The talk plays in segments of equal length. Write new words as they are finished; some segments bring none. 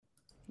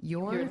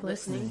You're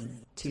listening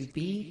to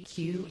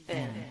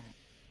BQN.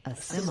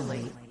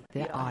 Assimilate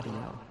the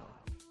audio.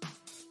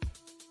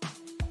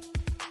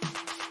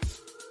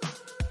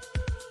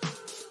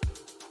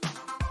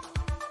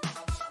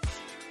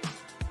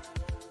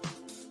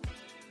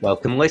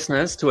 Welcome,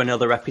 listeners, to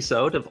another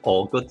episode of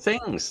All Good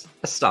Things,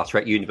 a Star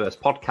Trek Universe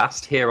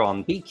podcast here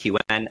on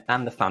BQN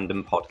and the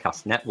Fandom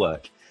Podcast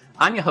Network.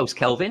 I'm your host,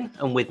 Kelvin,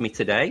 and with me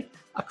today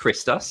are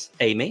Christos,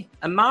 Amy,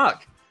 and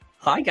Mark.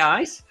 Hi,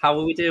 guys. How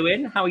are we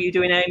doing? How are you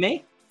doing,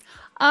 Amy?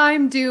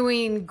 I'm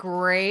doing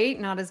great.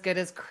 Not as good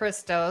as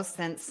Christos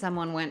since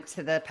someone went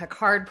to the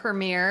Picard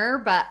premiere,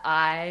 but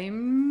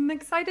I'm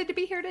excited to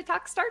be here to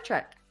talk Star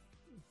Trek.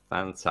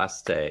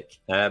 Fantastic.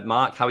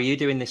 Mark, how are you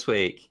doing this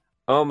week?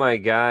 Oh my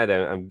God,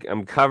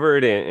 I'm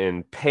covered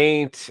in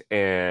paint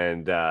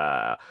and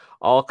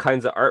all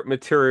kinds of art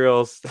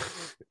materials.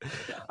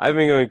 I've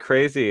been going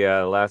crazy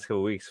the last couple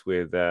of weeks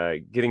with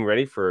getting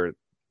ready for,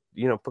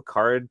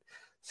 Picard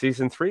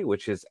season 3,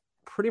 which is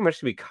pretty much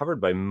to be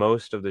covered by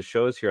most of the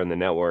shows here on the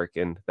network,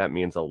 and that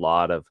means a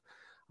lot of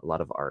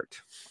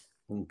art.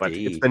 Indeed, but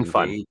it's been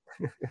fun.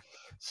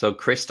 So,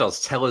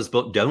 Christos, tell us,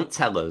 but don't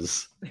tell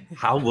us.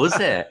 How was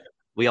it?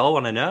 We all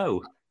want to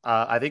know.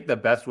 I think the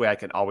best way I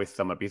can always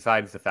sum up,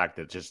 besides the fact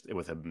that it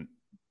was a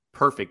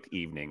perfect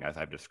evening, as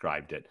I've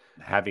described it,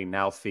 having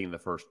now seen the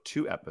first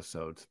 2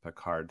 episodes,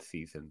 Picard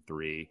season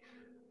 3,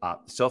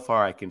 so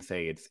far I can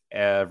say it's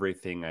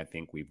everything I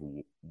think we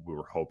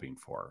were hoping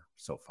for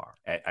so far.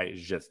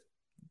 It's just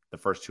the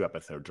first 2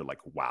 episodes are like,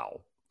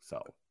 wow.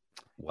 So.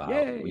 Wow.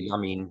 Yay. I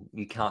mean,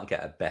 you can't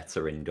get a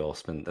better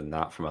endorsement than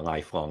that from a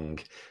lifelong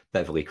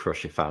Beverly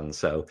Crusher fan.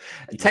 So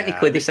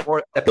technically this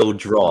episode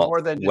drop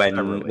when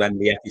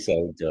the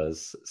episode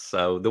does.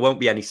 So there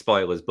won't be any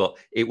spoilers, but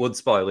it would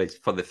spoil it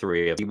for the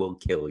 3 of you. He will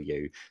kill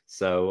you.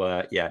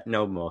 So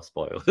no more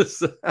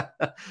spoilers.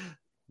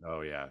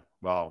 Oh, yeah.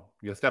 Well,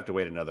 you'll still have to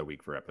wait another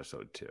week for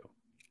episode 2.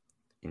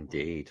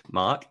 Indeed.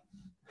 Mark?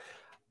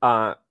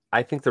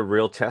 I think the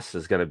real test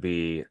is going to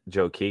be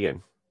Joe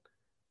Keegan.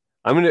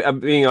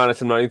 I'm being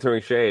honest, I'm not even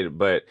throwing shade,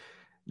 but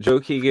Joe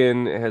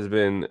Keegan has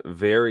been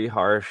very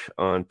harsh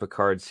on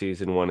Picard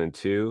season 1 and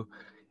 2.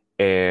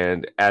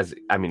 And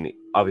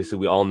obviously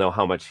we all know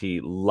how much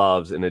he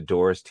loves and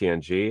adores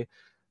TNG.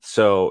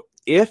 So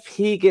if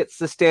he gets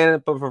the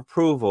stamp of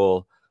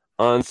approval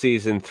on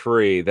season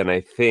 3, then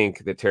I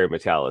think that Terry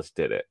Matalas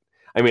did it.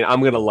 I mean, I'm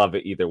going to love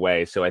it either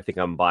way, so I think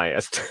I'm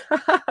biased.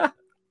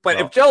 But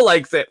if Joe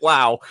likes it,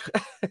 wow.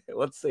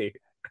 Let's see.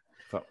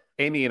 So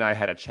Amy and I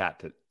had a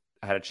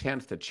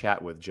chance to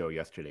chat with Joe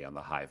yesterday on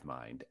the Hive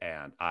Mind,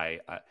 and I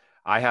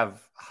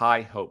have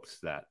high hopes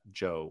that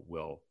Joe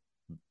will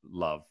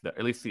love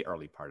at least the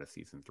early part of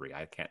season 3.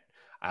 I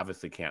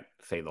obviously can't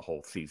say the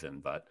whole season,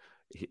 but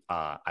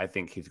I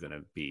think he's going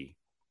to be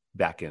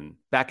back in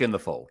the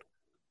fold.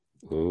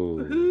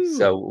 Ooh.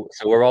 So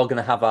we're all going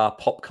to have our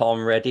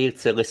popcorn ready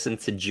to listen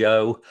to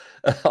Joe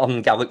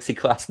on Galaxy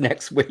Class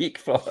next week.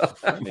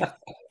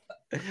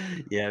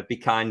 Yeah, be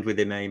kind with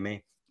him,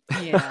 Amy.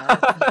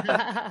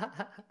 Yeah.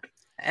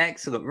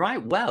 Excellent.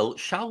 Right. Well,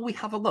 shall we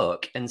have a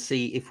look and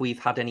see if we've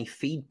had any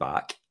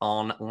feedback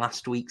on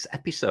last week's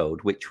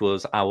episode, which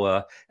was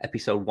our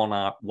episode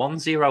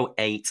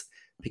 108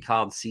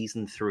 Picard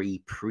season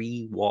 3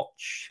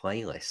 pre-watch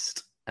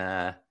playlist.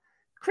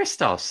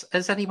 Christos,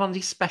 has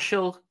anybody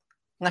special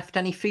left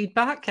any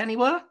feedback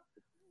anywhere?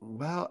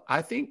 Well,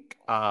 I think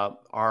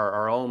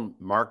our own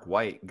Mark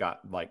White got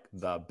like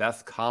the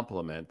best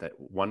compliment that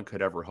one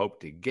could ever hope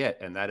to get,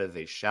 and that is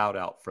a shout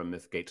out from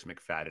Miss Gates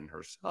McFadden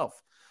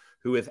herself,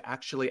 who has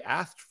actually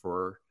asked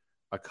for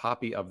a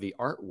copy of the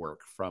artwork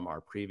from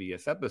our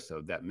previous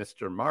episode that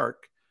Mr.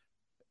 Mark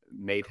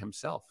made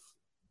himself.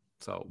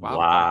 So,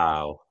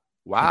 wow.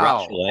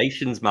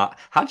 Congratulations, Mark.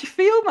 How do you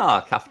feel,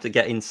 Mark, after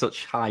getting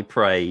such high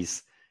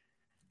praise?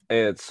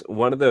 It's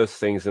one of those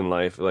things in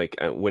life, like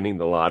winning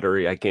the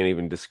lottery. I can't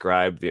even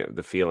describe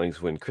the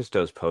feelings when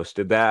Christos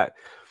posted that.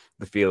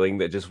 The feeling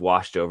that just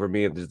washed over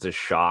me, and just a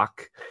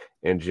shock,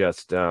 and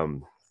just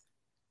like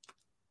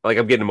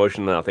I'm getting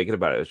emotional now thinking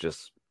about it. It's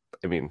just,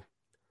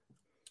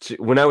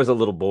 when I was a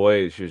little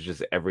boy, she was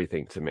just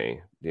everything to me.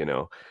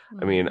 Mm-hmm.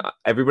 I mean,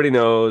 everybody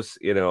knows,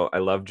 I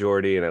love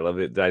Geordi and I love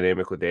the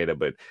dynamic with Data,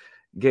 but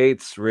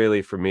Gates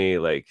really, for me,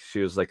 like she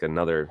was like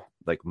another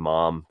like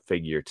mom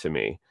figure to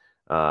me.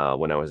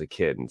 When I was a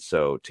kid. And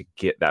so to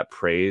get that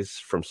praise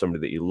from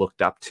somebody that you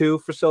looked up to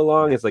for so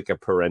long as like a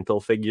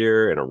parental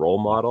figure and a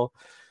role model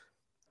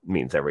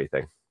means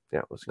everything. Yeah,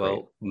 it was great.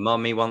 Well,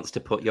 Mommy wants to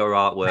put your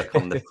artwork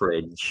on the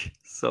fridge.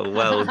 So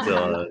well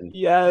done.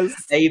 Yes.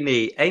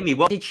 Amy,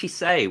 what did she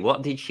say?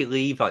 What did she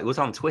leave? It was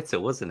on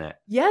Twitter, wasn't it?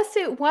 Yes,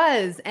 it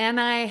was. And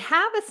I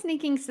have a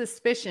sneaking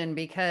suspicion,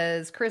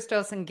 because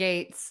Christos and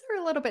Gates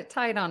are a little bit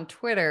tight on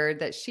Twitter,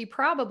 that she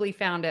probably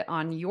found it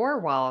on your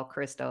wall,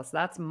 Christos.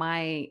 That's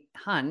my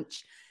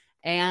hunch.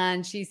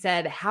 And she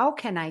said, "How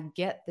can I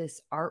get this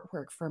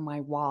artwork for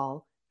my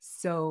wall?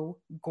 So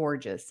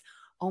gorgeous."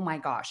 Oh my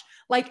gosh.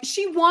 Like,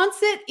 she wants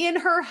it in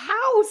her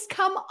house.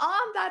 Come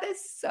on. That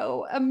is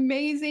so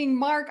amazing.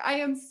 Mark, I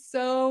am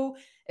so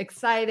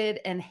excited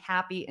and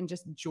happy and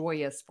just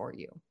joyous for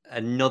you.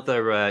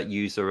 Another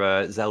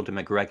user, Zelda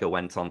McGregor,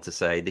 went on to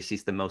say, "This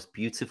is the most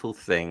beautiful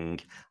thing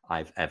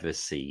I've ever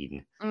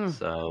seen."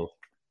 So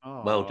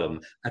well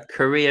done. A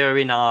career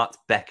in art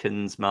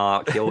beckons,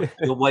 Mark. You're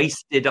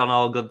wasted on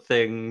all good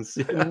things.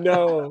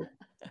 No.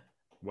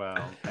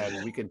 Well,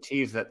 and we can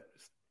tease that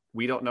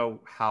we don't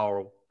know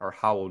how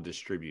we'll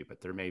distribute,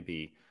 but there may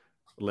be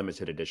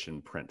limited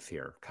edition prints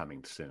here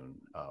coming soon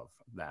of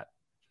that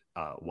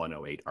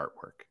 108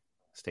 artwork.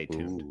 Stay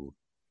tuned. Ooh.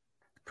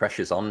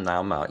 Pressure's on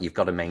now, Mark. You've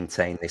got to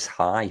maintain this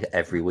high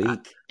every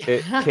week.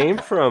 It came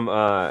from,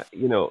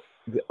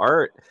 the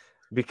art,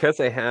 because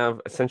I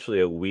have essentially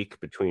a week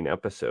between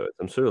episodes.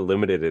 I'm sort of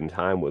limited in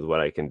time with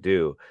what I can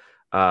do.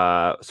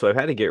 So I've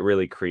had to get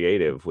really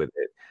creative with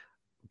it.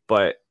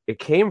 But it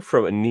came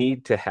from a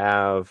need to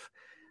have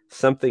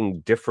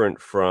something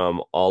different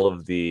from all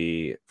of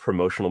the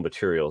promotional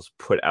materials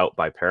put out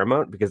by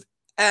Paramount, because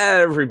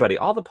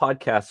all the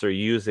podcasts are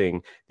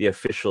using the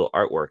official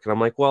artwork. And I'm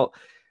like, well,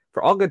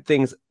 for all good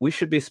things, we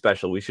should be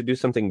special. We should do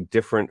something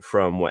different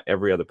from what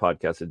every other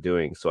podcast is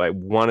doing. So I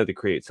wanted to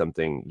create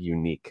something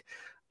unique.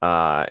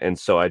 And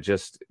so I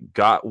just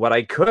got what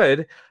I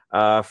could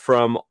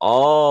from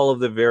all of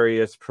the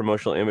various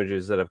promotional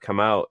images that have come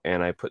out,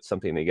 and I put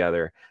something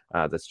together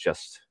that's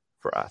just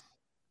for us.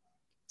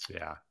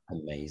 Yeah.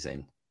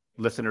 Amazing.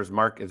 Listeners,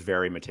 Mark is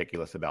very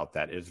meticulous about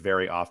that. It's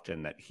very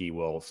often that he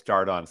will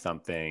start on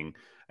something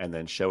and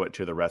then show it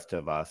to the rest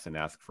of us and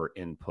ask for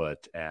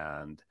input.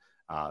 And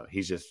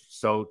he's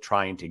just so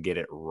trying to get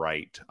it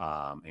right.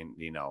 But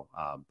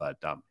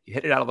he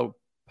hit it out of the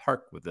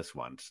park with this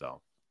one.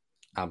 So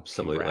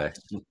absolutely.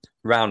 Congrats.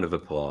 Round of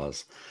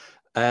applause.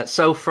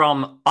 So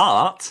from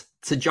art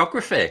to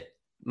geography,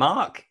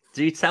 Mark,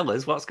 do tell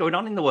us what's going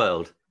on in the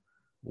world?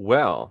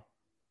 Well,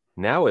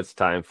 now it's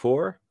time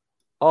for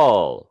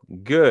All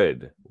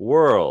Good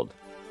World.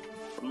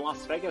 From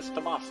Las Vegas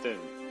to Boston,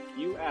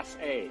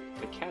 USA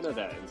to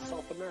Canada and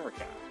South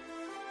America.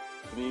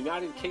 From the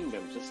United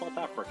Kingdom to South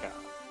Africa.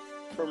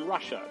 From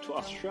Russia to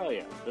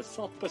Australia, the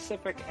South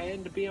Pacific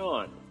and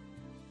beyond.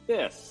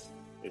 This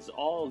is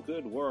All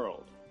Good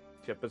World.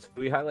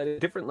 We highlighted a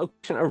different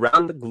location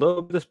around the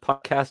globe this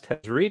podcast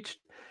has reached.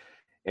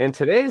 In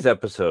today's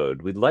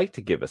episode, we'd like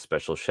to give a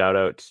special shout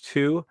out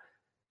to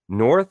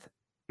North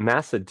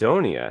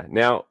Macedonia.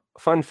 Now,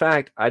 fun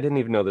fact, I didn't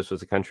even know this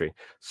was a country.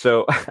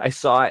 So I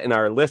saw it in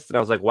our list and I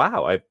was like,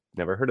 wow, I've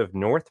never heard of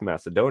North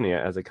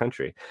Macedonia as a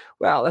country.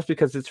 Well, that's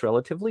because it's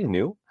relatively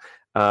new.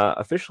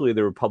 Officially,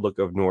 the Republic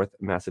of North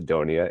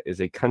Macedonia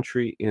is a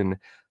country in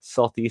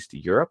Southeast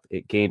Europe.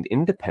 It gained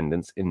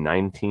independence in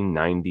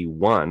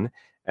 1991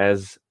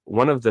 as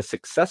one of the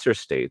successor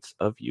states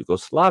of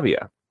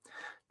Yugoslavia.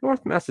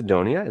 North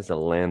Macedonia is a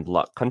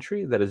landlocked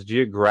country that is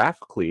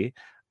geographically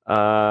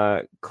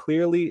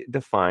clearly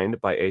defined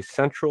by a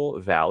central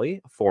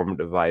valley formed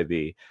by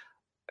the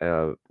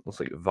looks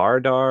like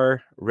Vardar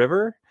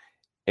River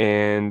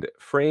and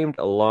framed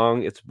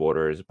along its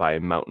borders by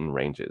mountain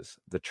ranges.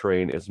 The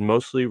terrain is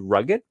mostly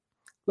rugged,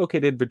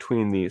 located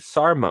between the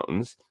Sar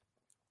Mountains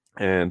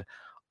and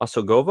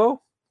Osogovo,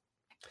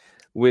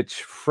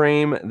 which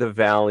frame the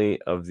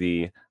valley of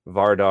the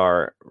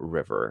Vardar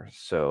River.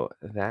 So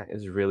that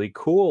is really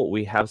cool.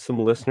 We have some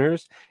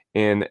listeners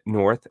in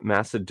North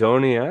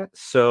Macedonia.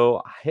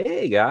 So,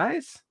 hey,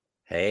 guys.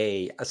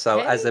 Hey, so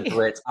as a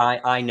Brit,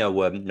 I know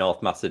where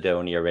North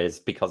Macedonia is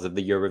because of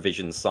the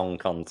Eurovision Song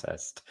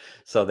Contest.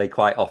 So they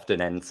quite often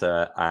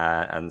enter,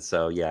 and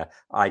so, yeah,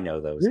 I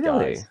know those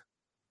guys.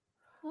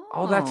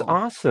 Oh, that's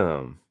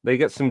awesome. They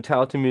get some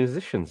talented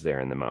musicians there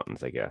in the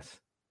mountains, I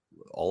guess.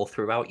 All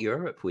throughout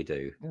Europe, we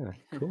do. Yeah,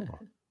 cool.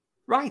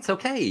 Right,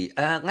 okay.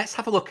 Let's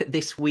have a look at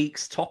this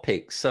week's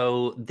topic.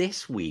 So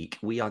this week,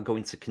 we are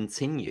going to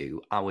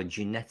continue our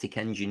genetic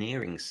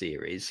engineering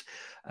series,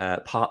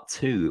 part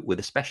 2, with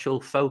a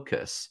special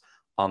focus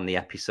on the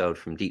episode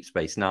from Deep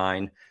Space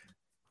Nine,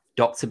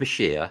 Dr.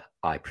 Bashir,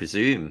 I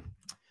presume.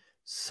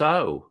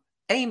 So,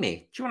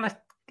 Amy, do you want to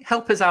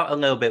help us out a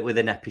little bit with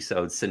an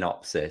episode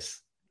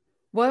synopsis?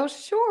 Well,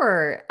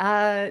 sure.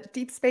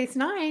 Deep Space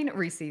Nine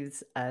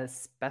receives a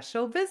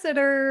special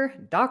visitor,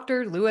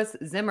 Dr. Louis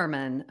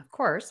Zimmerman, of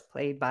course,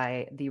 played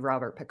by the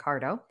Robert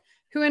Picardo,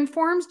 who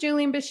informs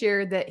Julian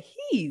Bashir that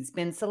he's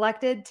been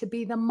selected to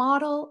be the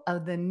model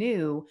of the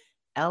new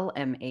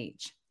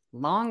LMH,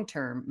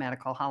 long-term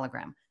medical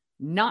hologram,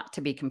 not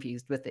to be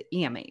confused with the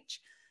EMH.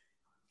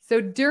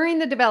 So during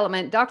the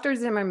development, Dr.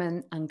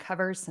 Zimmerman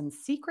uncovers some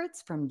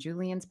secrets from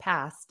Julian's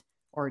past,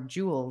 or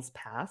Jules'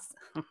 past,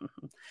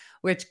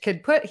 which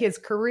could put his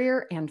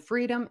career and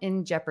freedom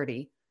in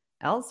jeopardy.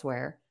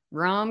 Elsewhere,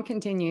 Rom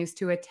continues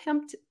to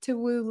attempt to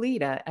woo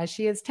Lita as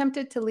she is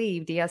tempted to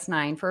leave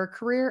DS9 for a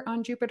career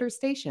on Jupiter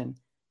Station.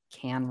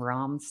 Can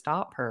Rom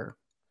stop her?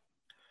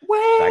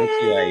 Thank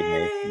you,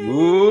 Amy.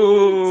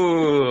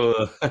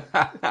 Ooh.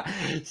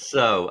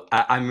 So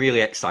I'm really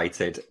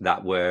excited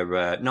that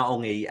we're not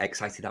only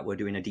excited that we're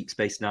doing a Deep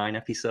Space Nine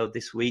episode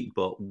this week,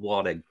 but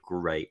what a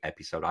great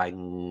episode. I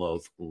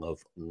love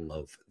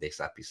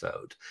this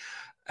episode.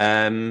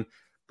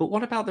 But But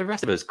what about the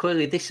rest of us?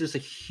 Clearly, this is a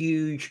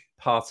huge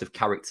part of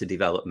character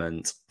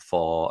development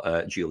for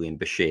Julian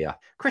Bashir.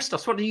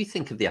 Christos, what do you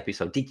think of the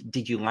episode?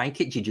 Did you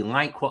like it? Did you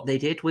like what they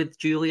did with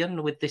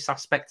Julian, with this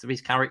aspect of his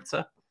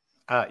character?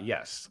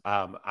 Yes.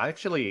 I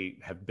actually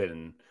have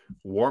been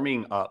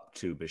warming up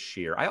to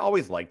Bashir. I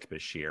always liked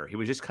Bashir. He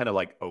was just kind of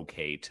like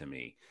okay to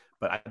me.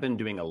 But I've been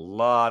doing a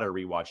lot of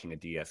rewatching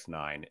of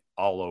DS9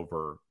 all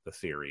over the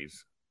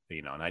series,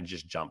 and I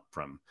just jumped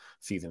from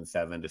season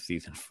 7 to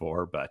season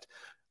 4, but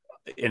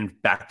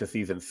back to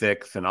season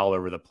 6 and all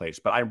over the place.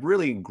 But I'm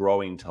really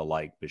growing to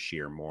like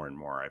Bashir more and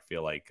more. I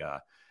feel like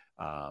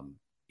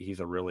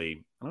he's a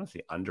really, I don't want to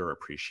say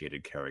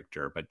underappreciated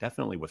character, but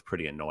definitely was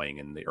pretty annoying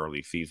in the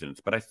early seasons.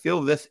 But I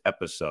feel this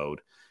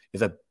episode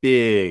is a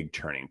big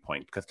turning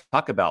point, because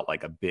talk about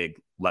like a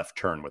big left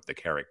turn with the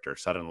character.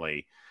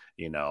 Suddenly,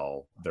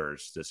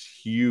 there's this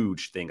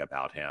huge thing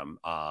about him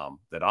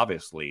that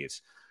obviously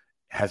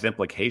has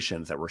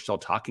implications that we're still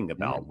talking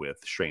about with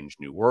Strange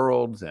New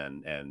Worlds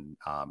and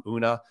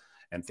Una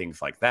and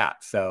things like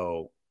that.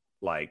 So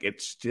like,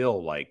 it's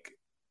still like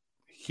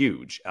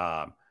huge.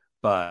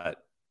 But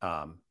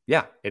I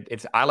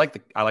like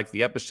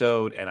the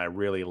episode, and I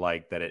really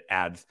like that it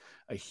adds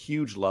a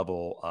huge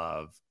level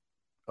of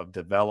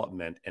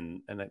development,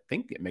 and I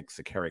think it makes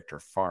the character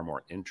far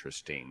more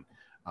interesting.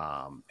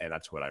 And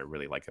that's what I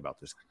really like about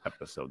this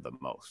episode the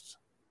most.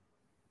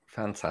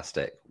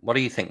 Fantastic. What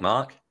do you think,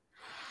 Mark?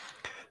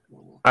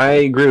 I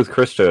agree with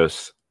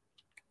Christos.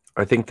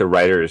 I think the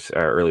writers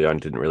early on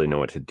didn't really know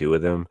what to do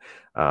with him.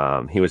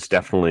 He was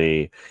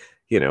definitely,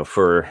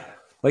 for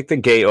like the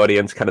gay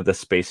audience, kind of the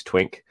space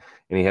twink.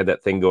 And he had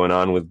that thing going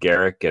on with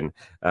Garrick, and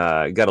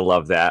gotta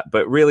love that.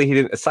 But really, he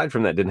didn't. Aside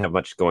from that, didn't have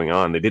much going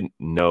on. They didn't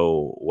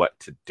know what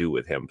to do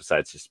with him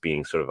besides just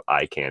being sort of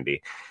eye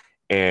candy.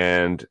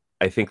 And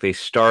I think they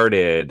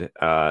started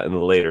in the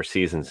later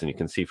seasons, and you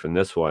can see from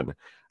this one,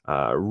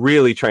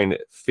 really trying to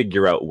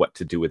figure out what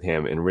to do with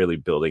him and really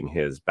building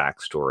his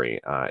backstory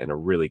in a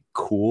really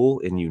cool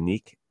and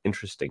unique,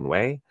 interesting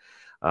way.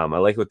 I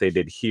like what they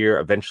did here.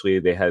 Eventually,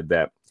 they had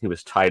that he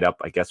was tied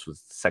up, I guess, with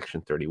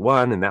Section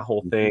 31 and that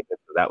whole thing.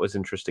 That was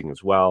interesting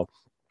as well.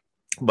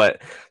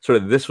 But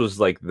sort of this was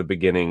like the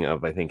beginning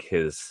of, I think,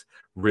 his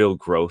real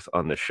growth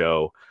on the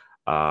show.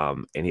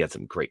 And he had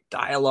some great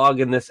dialogue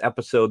in this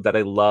episode that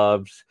I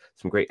loved,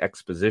 some great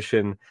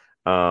exposition.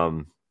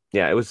 It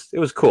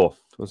was cool.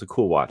 It was a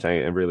cool watch. I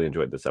really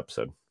enjoyed this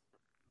episode.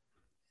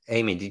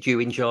 Amy, did you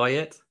enjoy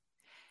it?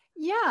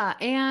 Yeah,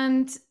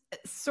 and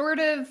sort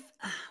of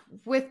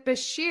with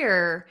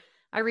Bashir,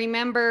 I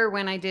remember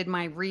when I did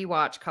my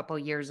rewatch a couple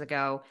years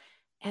ago,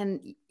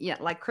 and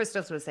like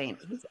Christos was saying,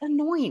 it was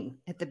annoying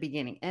at the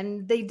beginning,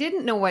 and they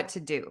didn't know what to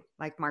do,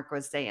 like Mark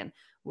was saying,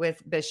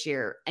 with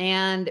Bashir.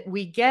 And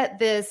we get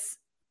this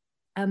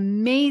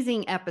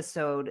amazing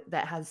episode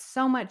that has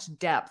so much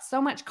depth,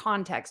 so much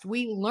context.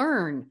 We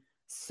learn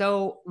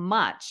so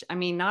much. I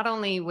mean, not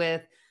only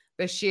with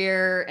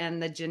Bashir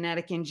and the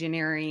genetic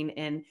engineering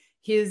and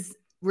his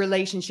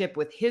relationship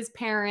with his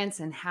parents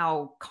and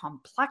how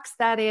complex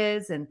that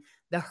is, and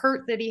the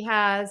hurt that he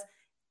has.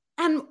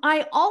 And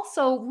I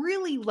also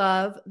really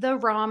love the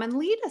Ram and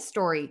Lita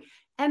story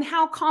and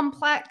how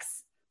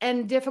complex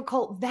and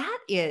difficult that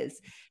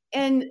is.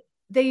 And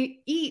they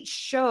each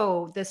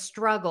show the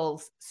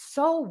struggles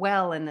so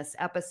well in this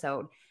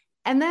episode.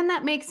 And then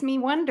that makes me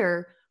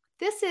wonder,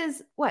 this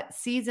is what,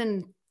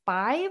 season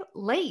 5?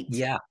 Late.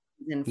 Yeah.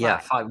 Season 5. Yeah,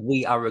 5.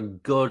 We are a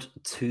good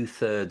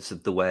 2/3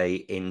 of the way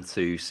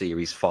into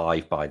series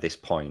 5 by this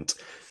point.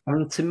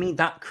 And to me,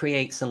 that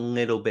creates a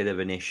little bit of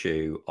an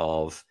issue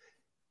of,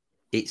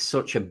 it's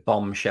such a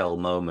bombshell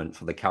moment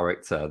for the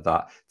character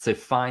that to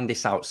find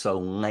this out so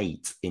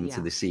late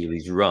into the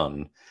series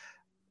run,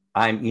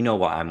 I'm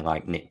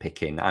like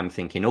nitpicking. I'm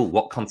thinking, oh,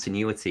 what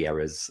continuity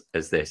errors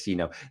is this?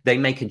 They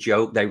make a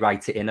joke, they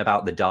write it in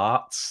about the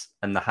darts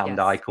and the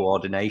hand-eye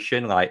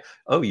coordination, like,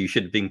 oh, you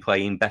should have been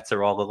playing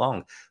better all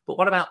along. But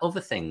what about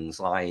other things,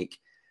 like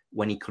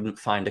when he couldn't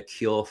find a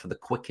cure for the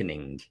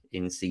quickening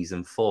in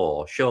season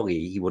 4?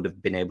 Surely he would have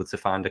been able to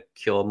find a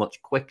cure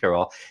much quicker,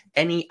 or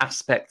any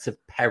aspect of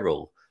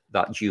peril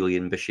that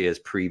Julian Bashir's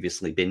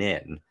previously been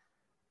in.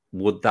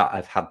 Would that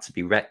have had to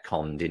be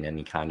retconned in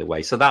any kind of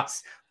way? So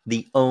that's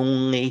the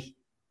only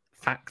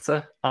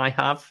factor I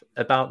have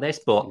about this,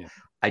 but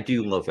I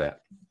do love it.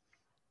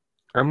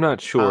 I'm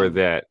not sure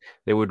that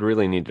they would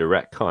really need to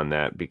retcon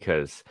that,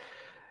 because,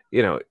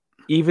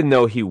 even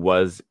though he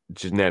was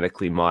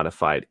genetically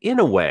modified in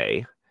a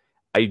way,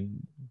 I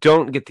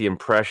don't get the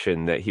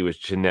impression that he was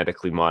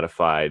genetically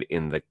modified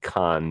in the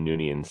Khan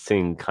Noonien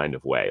Singh kind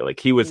of way. Like,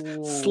 he was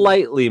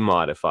slightly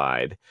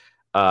modified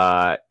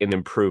and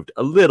improved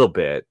a little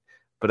bit,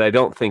 but I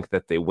don't think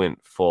that they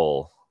went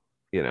full,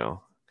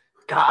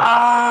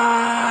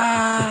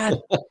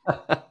 God!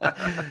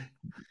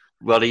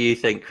 What do you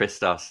think,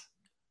 Christos?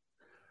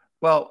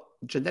 Well,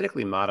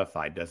 genetically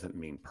modified doesn't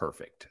mean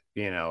perfect,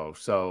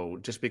 so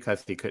just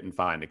because he couldn't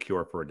find a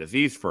cure for a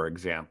disease, for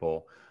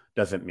example,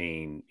 doesn't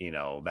mean,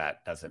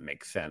 that doesn't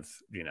make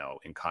sense,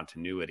 in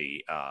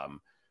continuity.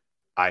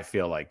 I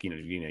feel like,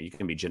 you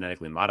can be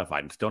genetically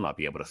modified and still not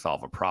be able to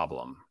solve a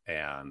problem,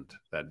 and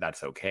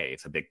that's okay.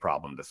 It's a big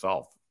problem to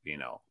solve,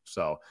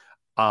 So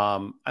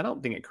I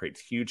don't think it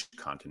creates huge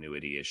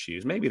continuity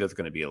issues. Maybe there's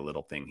going to be a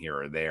little thing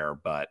here or there,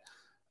 but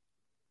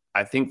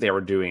I think they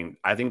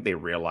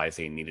realized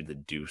they needed to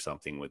do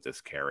something with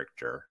this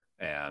character.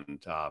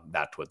 And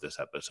that's what this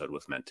episode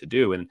was meant to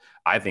do. And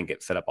I think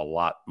it set up a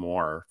lot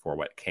more for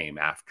what came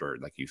after,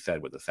 like you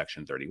said, with the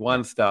Section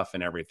 31 stuff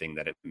and everything,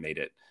 that it made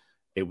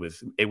it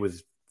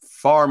was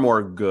far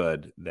more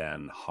good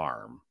than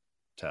harm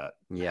to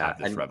have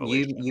this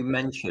revelation.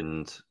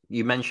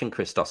 You mentioned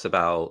Christos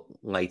about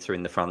later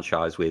in the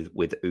franchise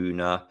with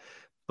Una,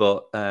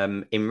 but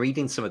in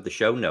reading some of the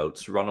show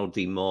notes, Ronald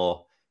D.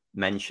 Moore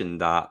mentioned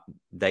that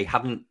they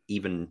hadn't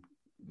even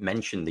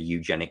mentioned the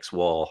eugenics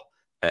war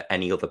at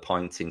any other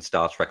point in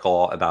Star Trek,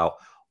 or about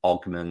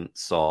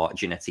augments or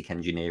genetic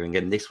engineering,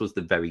 and this was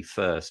the very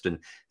first. And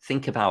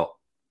think about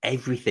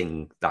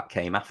everything that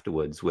came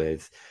afterwards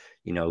with,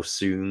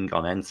 Soong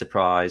on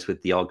Enterprise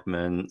with the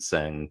augments,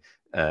 and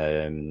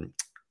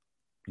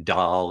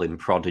Dahl in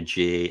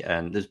Prodigy,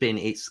 and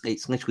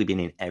it's literally been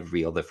in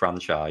every other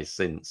franchise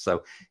since.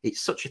 So it's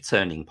such a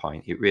turning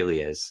point. It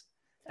really is.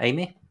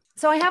 Amy?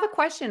 So I have a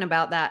question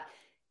about that.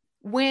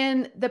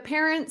 When the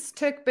parents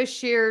took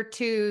Bashir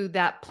to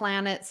that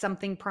planet,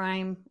 something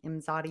Prime,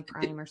 Imzadi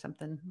Prime or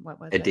something, what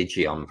was it?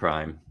 Adigion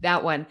Prime.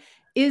 That one.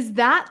 Is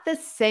that the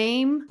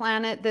same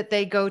planet that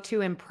they go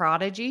to in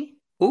Prodigy?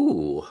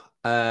 Ooh.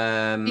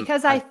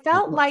 Because I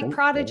felt like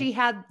Prodigy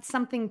had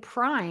something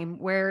Prime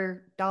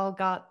where Dahl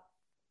got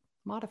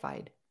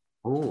modified.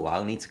 Oh,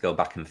 I'll need to go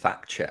back and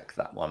fact check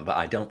that one, but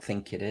I don't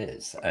think it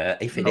is.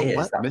 If it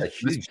is, that's a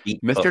huge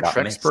Mr.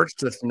 Trexperts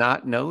does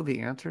not know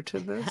the answer to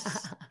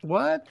this.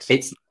 What?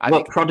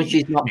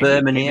 Prodigy's not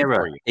Berman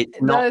era.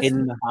 It's not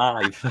in the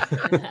Hive.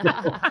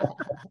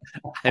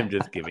 I'm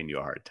just giving you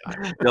a hard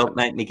time. Don't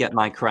make me get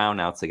my crown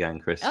out again,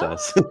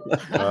 Christos.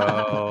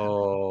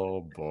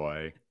 Oh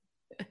boy.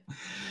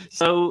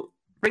 So,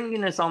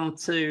 bringing us on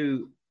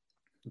to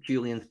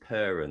Julian's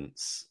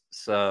parents.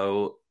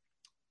 So,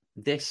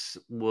 this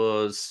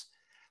was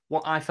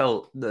what I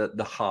felt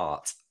the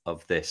heart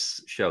of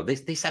this show.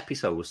 This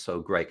episode was so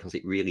great because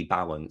it really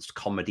balanced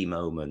comedy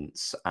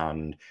moments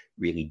and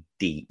really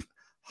deep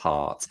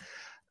heart.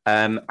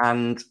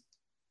 And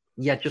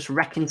yeah, just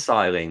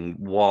reconciling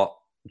what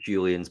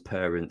Julian's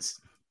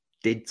parents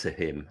did to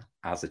him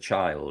as a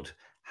child.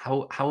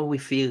 How are we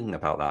feeling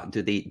about that?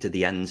 Do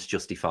the ends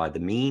justify the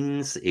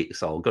means?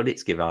 It's all good.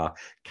 It's give our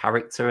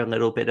character a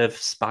little bit of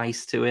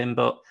spice to him,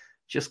 but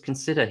just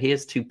consider,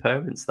 here's two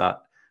parents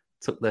that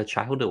took their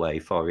child away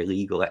for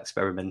illegal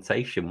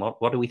experimentation.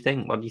 What do we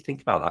think? What do you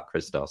think about that,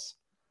 Christos?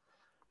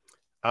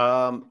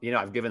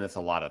 I've given this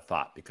a lot of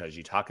thought, because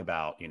you talk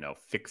about,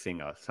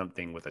 fixing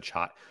something with a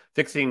child,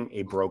 fixing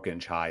a broken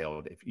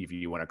child, if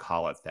you want to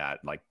call it that,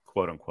 like,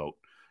 quote unquote,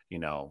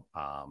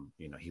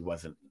 he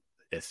wasn't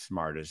as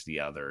smart as the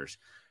others.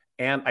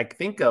 And I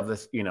think of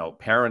this,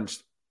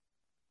 parents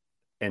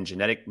and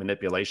genetic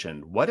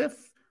manipulation. What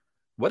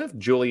if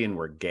Julian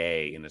were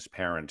gay and his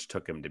parents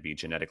took him to be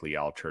genetically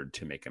altered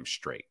to make him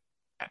straight?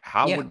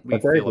 How would we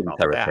feel about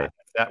that? If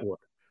that were,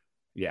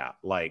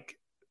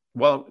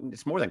 well,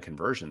 it's more than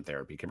conversion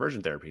therapy.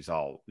 Conversion therapy is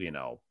all,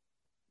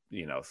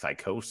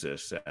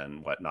 psychosis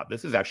and whatnot.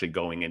 This is actually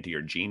going into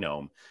your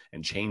genome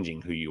and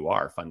changing who you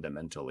are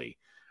fundamentally.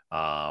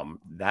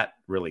 That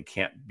really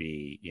can't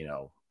be,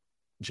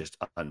 just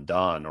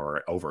undone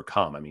or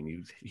overcome. I mean,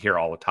 you hear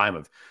all the time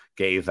of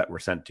gays that were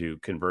sent to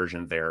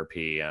conversion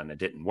therapy and it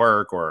didn't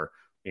work, or,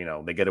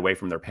 they get away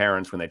from their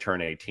parents when they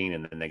turn 18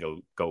 and then they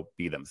go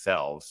be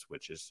themselves,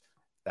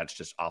 that's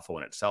just awful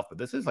in itself. But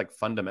this is like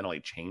fundamentally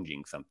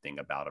changing something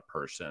about a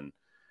person.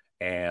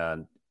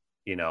 And,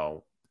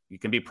 you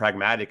can be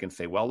pragmatic and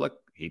say, well, look,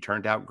 he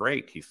turned out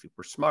great. He's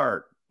super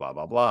smart, blah,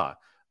 blah, blah.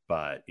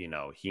 But,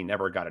 he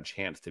never got a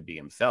chance to be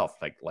himself.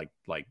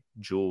 Like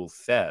Jules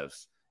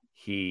says,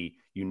 you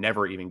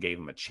never even gave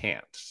him a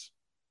chance.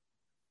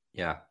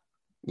 Yeah.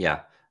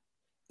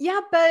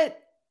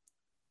 But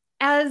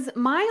as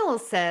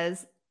Miles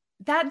says,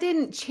 that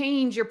didn't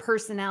change your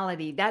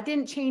personality. That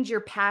didn't change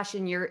your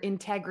passion, your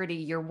integrity,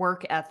 your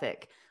work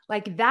ethic.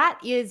 Like, that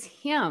is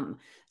him.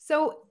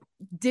 So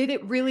did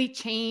it really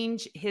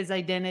change his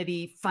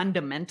identity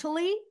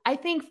fundamentally? I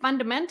think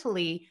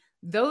fundamentally,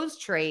 those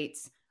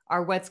traits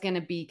are what's going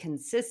to be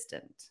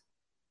consistent.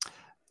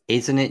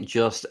 Isn't it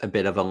just a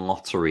bit of a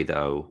lottery,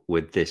 though,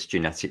 with this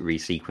genetic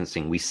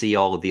resequencing? We see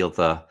all of the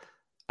other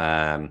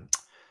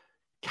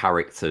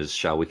characters,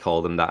 shall we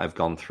call them, that have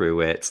gone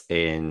through it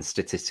in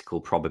statistical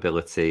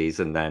probabilities,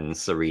 and then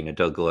Serena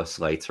Douglas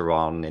later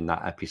on in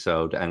that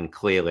episode. And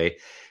clearly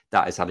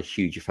that has had a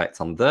huge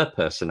effect on their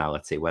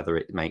personality, whether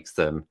it makes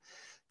them,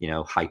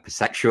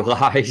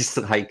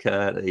 hypersexualized, like,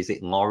 is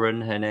it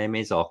Lauren, her name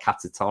is, or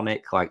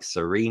catatonic, like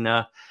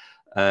Serena.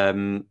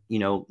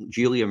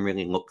 Julian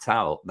really looked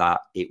out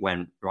that it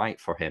went right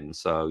for him.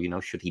 So,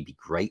 should he be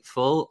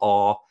grateful,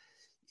 or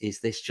is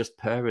this just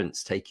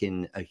parents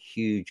taking a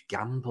huge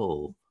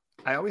gamble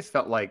I always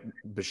felt like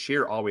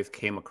Bashir always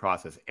came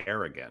across as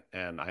arrogant.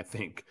 And I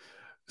think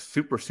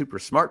super, super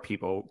smart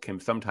people can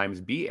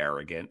sometimes be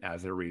arrogant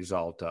as a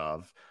result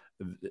of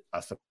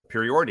a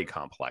superiority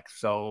complex.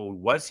 So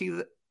was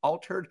he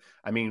altered?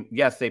 I mean,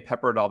 yes, they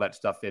peppered all that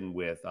stuff in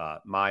with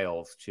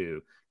Miles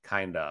to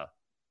kind of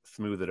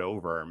smooth it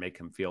over and make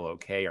him feel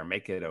okay or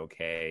make it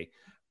okay.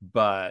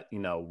 But, you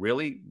know,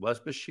 really, was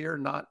Bashir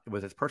not,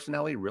 was his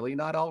personality really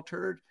not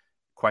altered?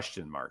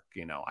 Question mark.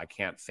 You know, I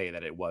can't say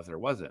that it was or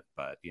wasn't,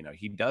 but, you know,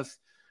 he does.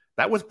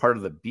 That was part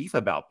of the beef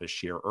about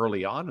Bashir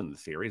early on in the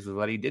series, was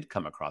that he did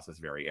come across as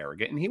very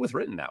arrogant, and he was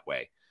written that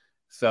way.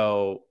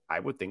 So I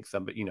would think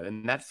somebody, you know,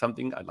 and that's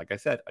something, like I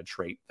said, a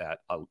trait that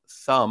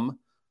some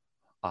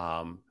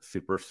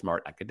super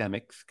smart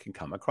academics can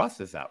come across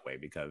as that way,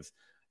 because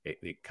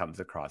it comes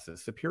across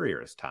as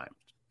superior at times.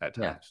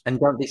 Yeah. And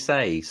don't they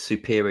say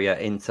superior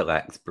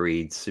intellect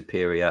breeds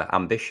superior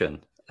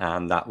ambition?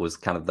 And that was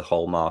kind of the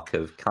hallmark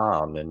of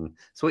Khan. And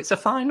so it's a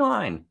fine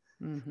line.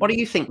 Mm-hmm. What do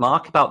you think,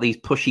 Mark, about these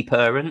pushy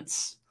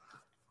parents?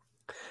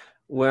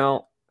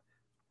 Well,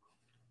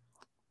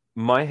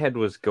 my head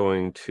was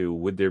going to,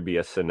 would there be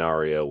a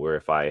scenario where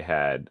if I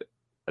had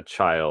a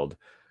child,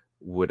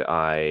 would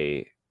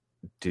I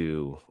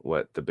do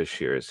what the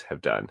Bashirs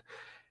have done?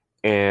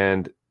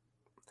 And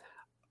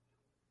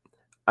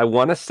I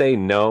want to say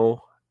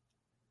no,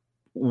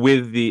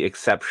 with the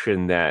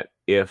exception that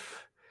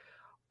if,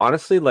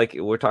 honestly, like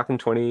we're talking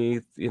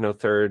 3rd,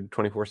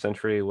 24th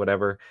century,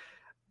 whatever,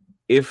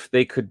 if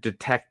they could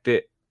detect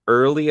it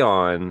early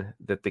on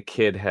that the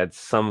kid had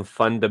some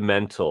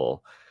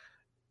fundamental,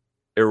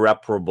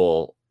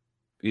 irreparable,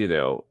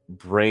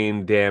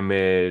 brain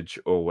damage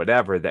or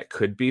whatever that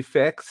could be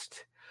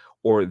fixed,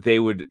 or they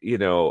would,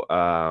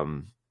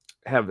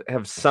 have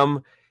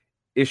some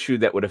issue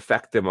that would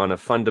affect them on a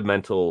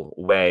fundamental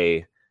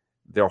way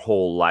their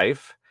whole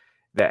life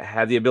that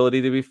had the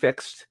ability to be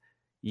fixed,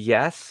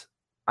 yes,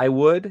 I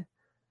would,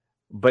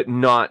 but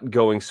not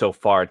going so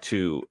far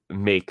to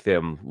make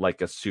them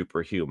like a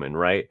superhuman,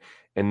 right?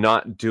 And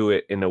not do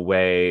it in a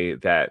way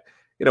that,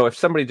 if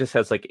somebody just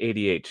has like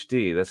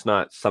ADHD, that's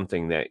not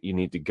something that you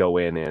need to go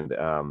in and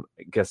I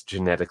guess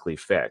genetically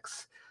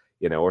fix,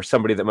 or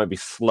somebody that might be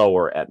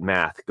slower at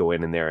math, go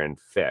in there and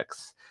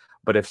fix.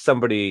 But if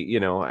somebody,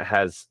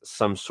 has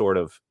some sort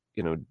of,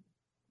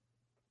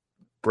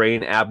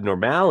 brain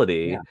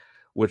abnormality,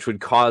 which would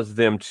cause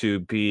them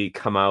to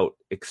come out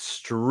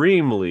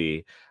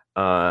extremely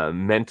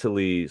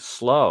mentally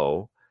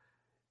slow,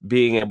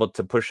 being able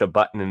to push a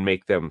button and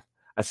make them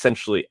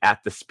essentially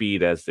at the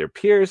speed as their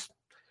peers,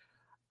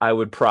 I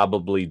would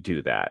probably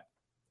do that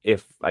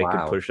if I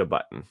could push a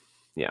button.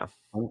 Yeah.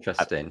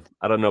 Interesting.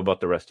 I don't know about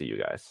the rest of you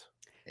guys.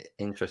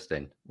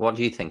 Interesting. What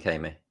do you think,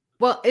 Amy?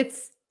 Well,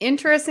 it's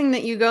interesting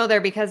that you go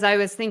there, because I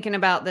was thinking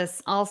about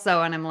this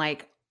also, and I'm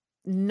like,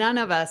 none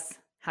of us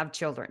have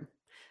children.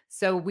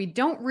 So we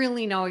don't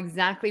really know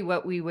exactly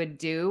what we would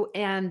do.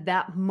 And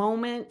that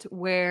moment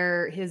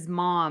where his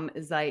mom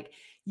is like,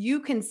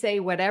 you can say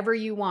whatever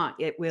you want.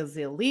 It was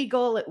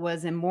illegal. It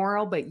was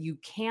immoral, but you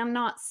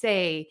cannot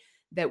say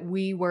that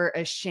we were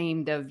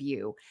ashamed of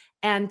you.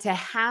 And to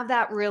have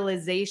that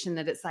realization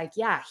that it's like,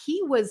 yeah,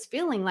 he was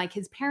feeling like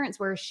his parents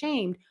were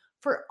ashamed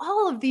for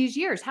all of these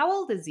years. How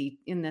old is he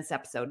in this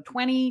episode?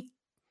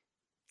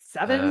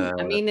 27?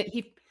 I mean,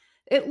 he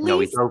at least... No,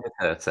 he's over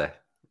 30.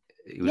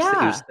 He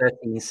was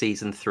 13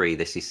 season 3.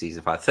 This is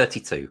season 5.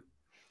 32.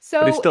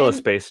 So, but he's still a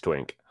space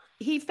twink.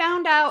 He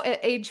found out at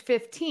age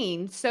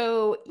 15.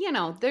 So,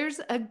 there's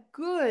a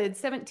good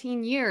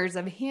 17 years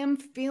of him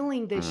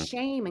feeling this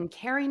shame and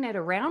carrying it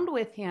around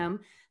with him,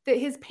 that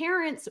his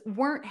parents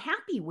weren't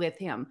happy with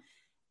him.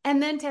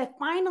 And then to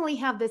finally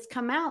have this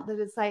come out that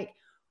it's like,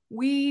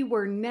 we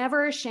were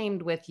never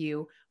ashamed with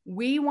you.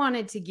 We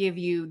wanted to give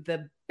you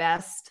the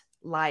best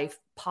life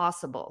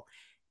possible.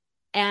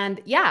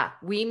 And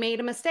we made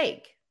a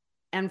mistake.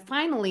 And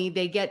finally,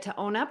 they get to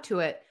own up to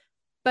it.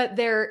 But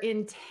their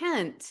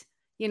intent,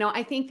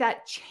 I think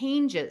that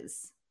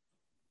changes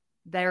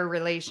their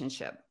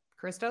relationship.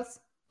 Christos?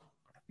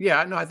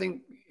 Yeah, no, I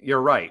think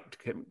you're right.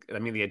 I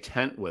mean, the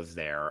intent was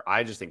there.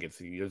 I just think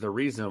there's a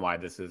reason why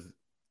this is,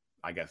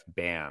 I guess,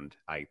 banned,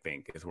 I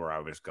think, is where I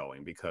was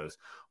going. Because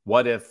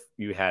what if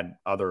you had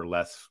other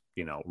less,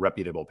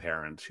 reputable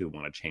parents who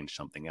want to change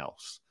something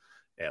else?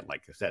 And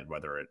like I said,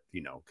 whether it,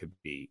 could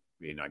be,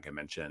 like I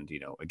mentioned,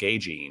 a gay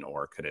gene,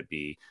 or could it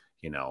be,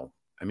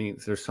 I mean,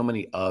 there's so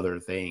many other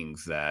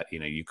things that,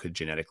 you could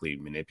genetically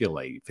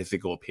manipulate: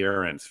 physical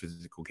appearance,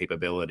 physical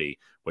capability,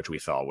 which we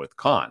saw with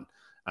Khan.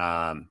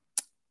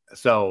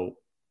 So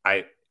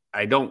I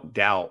don't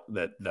doubt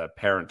that the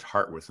parent's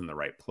heart was in the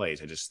right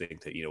place. I just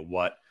think that,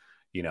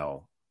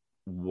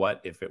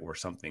 what if it were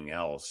something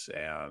else,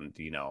 and,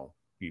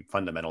 you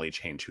fundamentally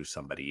change who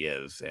somebody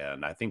is.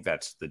 And I think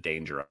that's the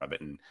danger of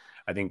it. And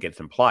I think it's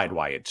implied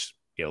why it's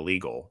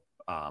illegal.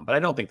 But I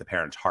don't think the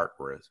parent's heart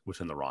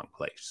was in the wrong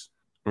place.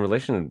 In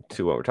relation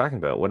to what we're talking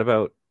about, what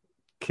about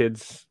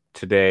kids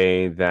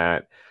today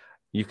that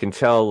you can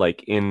tell,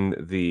 like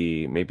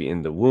maybe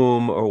in the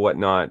womb or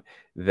whatnot,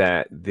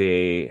 that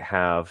they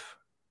have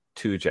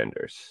two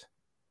genders.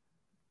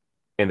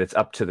 And it's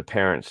up to the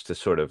parents to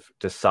sort of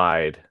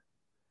decide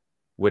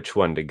which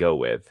one to go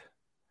with,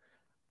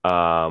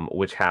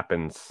 which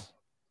happens,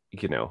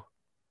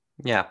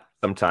 Yeah.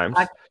 sometimes.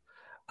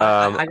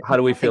 I How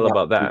do we feel think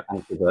about that?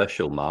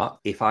 Controversial, Mark.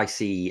 If I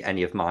see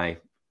any of my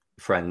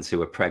friends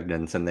who are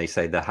pregnant and they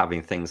say they're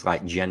having things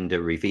like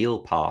gender reveal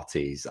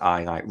parties,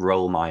 I like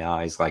roll my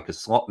eyes like a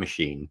slot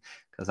machine,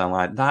 because I'm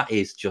like, that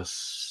is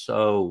just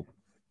so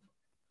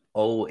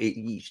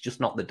it's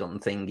just not the done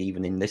thing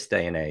even in this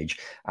day and age,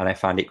 and I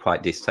find it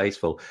quite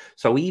distasteful.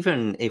 So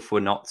even if we're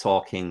not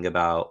talking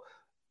about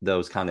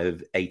those kind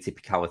of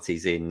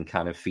atypicalities in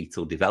kind of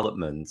fetal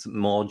development,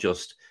 more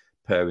just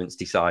parents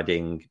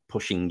deciding,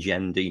 pushing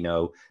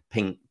gender,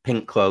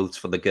 pink clothes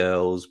for the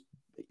girls,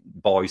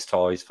 boys'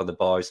 toys for the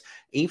boys,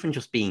 even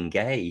just being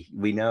gay.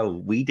 We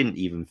know we didn't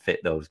even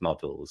fit those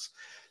models.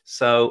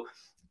 So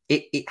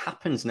it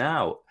happens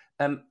now.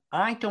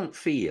 I don't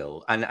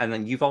feel, and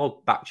then you've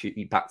all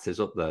backed us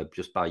up there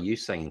just by you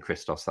saying,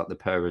 Christos, that the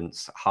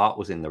parents' heart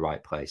was in the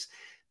right place.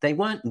 They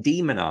weren't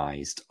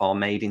demonized or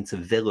made into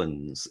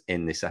villains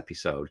in this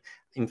episode.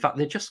 In fact,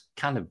 they're just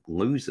kind of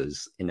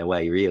losers in a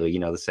way, really.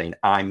 They're saying,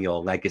 I'm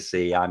your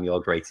legacy, I'm your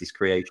greatest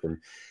creation.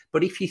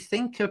 But if you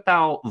think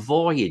about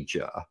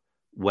Voyager,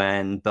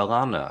 when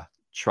B'Elanna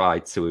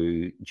tried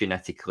to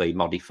genetically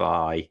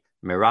modify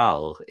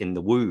Miral in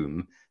the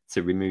womb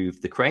to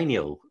remove the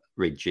cranial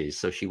ridges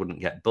so she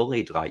wouldn't get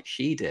bullied like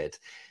she did,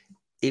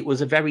 it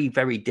was a very,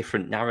 very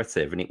different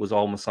narrative. And it was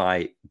almost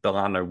like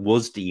B'Elanna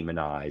was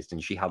demonized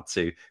and she had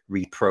to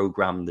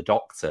reprogram the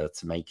doctor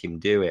to make him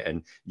do it.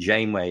 And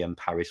Janeway and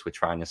Paris were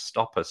trying to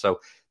stop her. So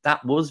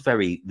that was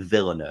very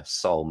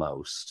villainous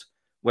almost.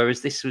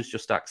 Whereas this was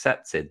just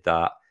accepted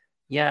that,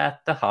 yeah,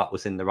 the heart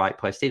was in the right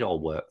place. It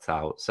all worked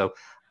out. So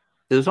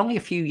there was only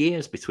a few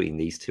years between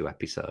these two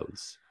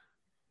episodes.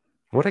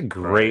 What a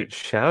great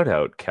shout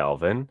out,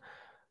 Calvin.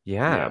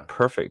 Yeah,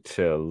 perfect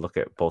to look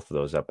at both of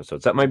those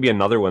episodes. That might be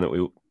another one that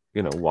we,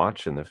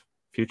 watch in the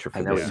future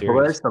for this series.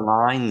 Blurs the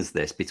lines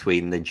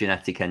between the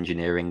genetic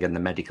engineering and the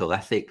medical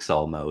ethics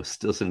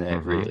almost, doesn't it?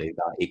 Mm-hmm. Really,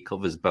 that it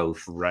covers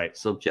both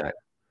subjects.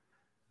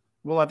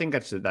 Well, I think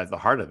that's the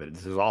heart of it.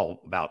 This is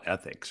all about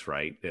ethics,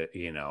 right?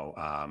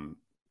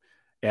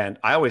 And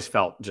I always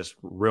felt, just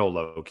real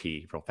low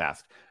key, real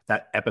fast,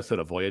 that episode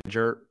of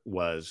Voyager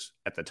was,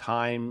 at the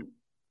time,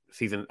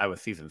 season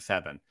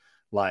 7,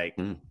 like.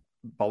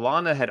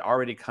 B'Elanna had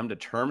already come to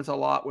terms a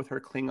lot with her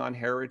Klingon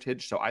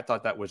heritage, so I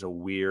thought that was a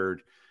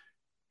weird,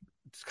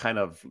 kind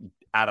of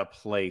out of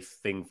place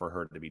thing for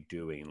her to be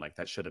doing. Like,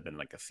 that should have been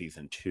like a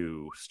season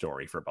 2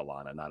 story for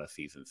B'Elanna, not a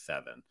season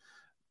 7.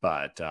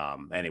 But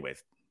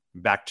anyways,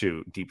 back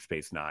to Deep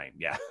Space Nine.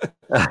 Yeah,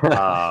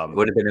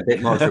 would have been a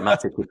bit more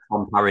dramatic if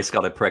Tom Paris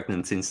got her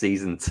pregnant in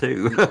season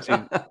 2.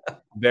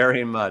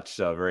 Very much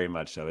so. Very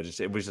much so.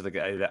 It was just like,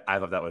 I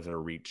thought that was a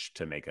reach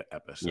to make an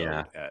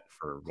episode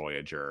for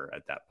Voyager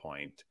at that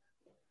point.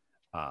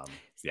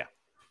 Yeah.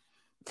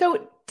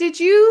 So did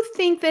you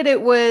think that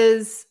it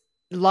was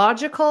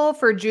logical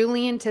for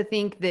Julian to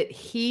think that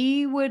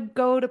he would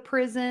go to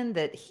prison,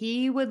 that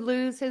he would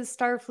lose his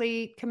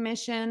Starfleet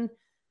commission?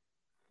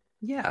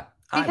 Yeah.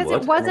 Because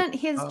it wasn't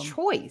his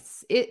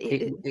choice.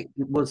 It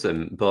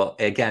wasn't. But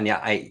again,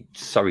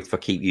 sorry for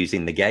keep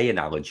using the gay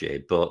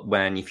analogy, but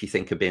if you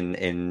think of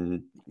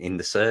in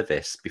the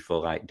service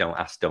before, like, don't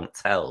ask, don't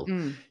tell,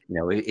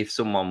 if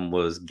someone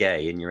was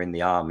gay and you're in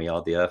the army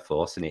or the Air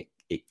Force and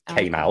it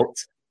came out,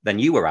 then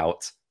you were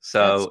out.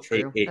 So That's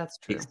true.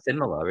 It's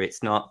similar.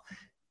 It's not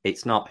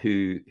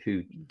who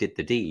did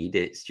the deed.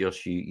 It's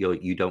just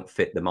you don't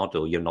fit the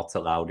model. You're not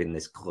allowed in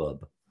this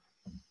club.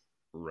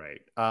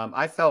 Right.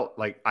 I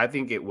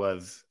think it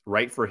was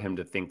right for him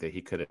to think that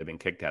he could have been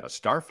kicked out of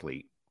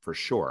Starfleet for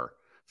sure,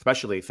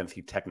 especially since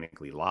he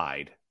technically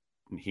lied.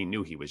 He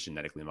knew he was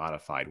genetically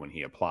modified when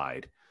he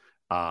applied.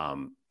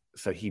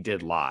 So he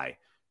did lie.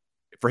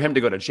 For him to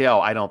go to jail,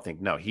 I don't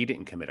think, no, he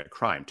didn't commit a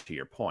crime, to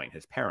your point.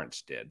 His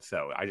parents did.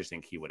 So I just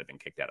think he would have been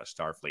kicked out of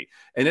Starfleet.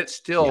 And it's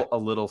still a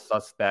little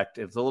suspect.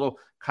 It's a little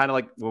kind of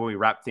like when we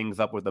wrap things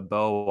up with a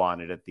bow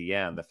on it at the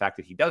end. The fact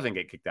that he doesn't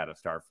get kicked out of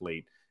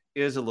Starfleet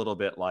is a little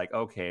bit like,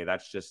 okay,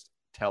 that's just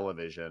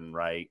television,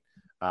 right?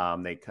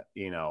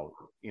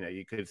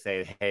 You could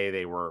say, hey,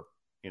 they were,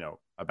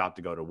 about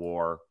to go to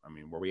war. I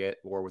mean, were we at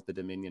war with the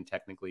Dominion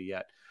technically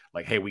yet?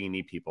 Like, hey, we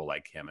need people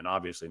like him. And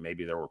obviously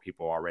maybe there were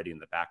people already in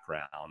the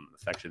background, the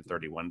Section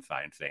 31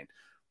 sign saying,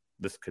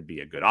 this could be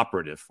a good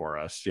operative for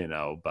us,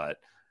 but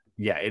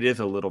yeah, it is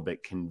a little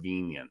bit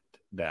convenient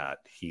that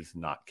he's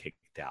not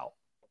kicked out.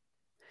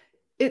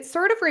 It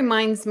sort of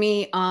reminds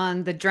me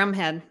on the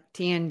Drumhead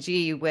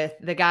TNG with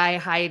the guy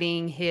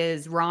hiding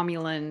his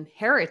Romulan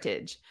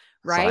heritage,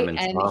 right? Simon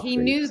Starfleet. He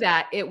knew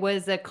that it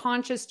was a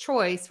conscious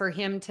choice for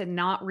him to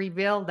not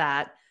reveal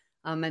that.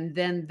 And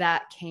then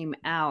that came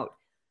out.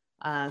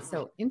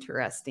 So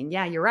interesting.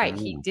 Yeah, you're right.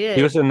 He did.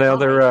 He was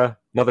another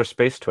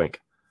space twink.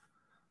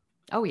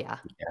 Oh, yeah.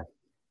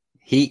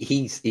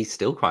 He's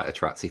still quite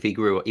attractive.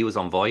 He was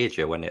on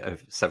Voyager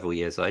several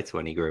years later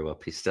when he grew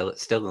up. He's still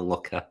a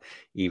looker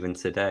even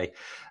today.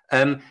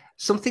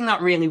 Something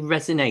that really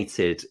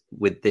resonated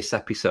with this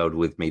episode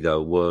with me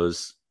though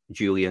was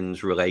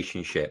Julian's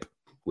relationship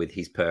with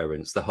his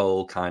parents. The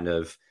whole kind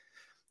of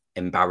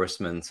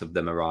embarrassment of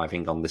them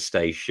arriving on the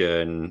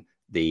station,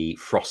 the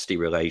frosty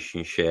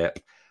relationship,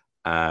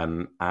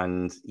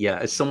 and yeah,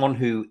 as someone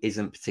who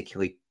isn't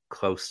particularly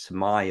close to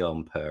my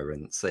own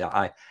parents,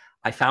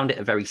 I found it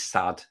a very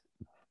sad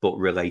but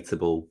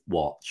relatable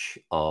watch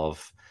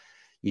of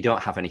you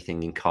don't have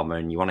anything in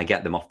common. You want to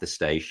get them off the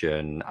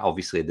station.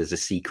 Obviously, there's a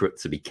secret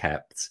to be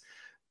kept.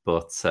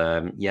 But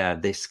yeah,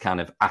 this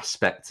kind of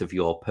aspect of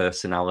your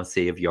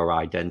personality, of your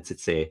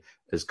identity,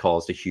 has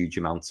caused a huge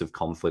amount of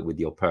conflict with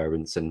your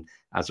parents. And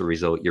as a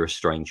result, you're a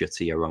stranger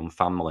to your own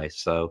family.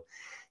 So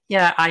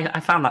yeah, I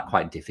found that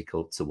quite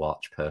difficult to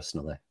watch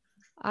personally.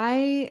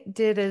 I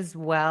did as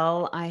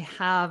well. I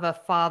have a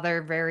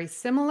father very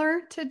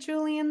similar to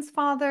Julian's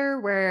father,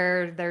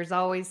 where there's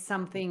always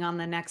something on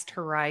the next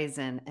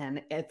horizon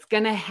and it's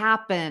going to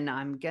happen.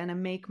 I'm going to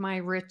make my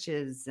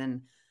riches.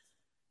 And,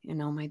 you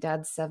know, my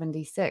dad's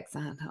 76. I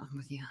don't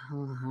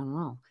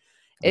know.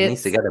 He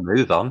needs to get a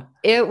move on.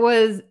 It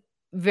was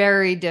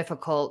very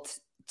difficult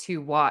to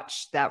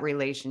watch that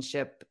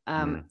relationship.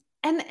 And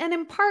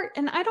in part,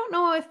 and I don't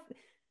know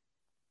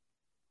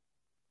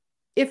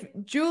if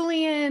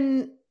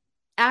Julian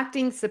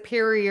acting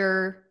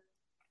superior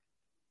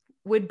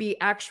would be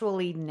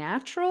actually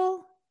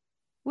natural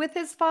with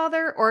his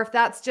father, or if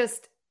that's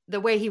just the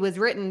way he was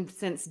written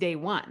since day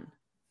one.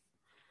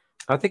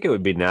 I think it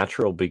would be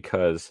natural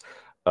because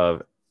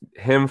of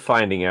him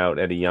finding out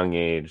at a young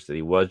age that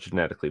he was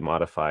genetically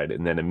modified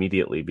and then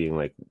immediately being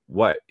like,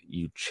 what,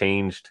 you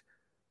changed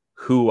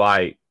who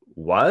I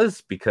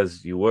was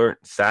because you weren't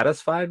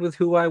satisfied with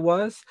who I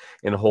was,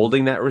 and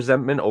holding that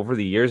resentment over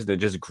the years that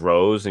just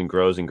grows and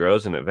grows and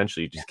grows, and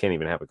eventually you just can't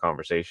even have a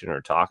conversation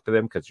or talk to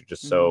them because you're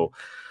just so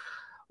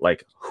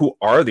like, who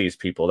are these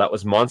people? That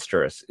was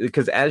monstrous.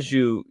 Because as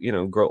you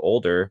grow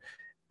older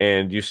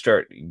and you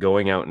start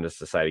going out into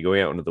society,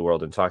 going out into the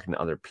world and talking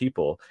to other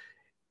people,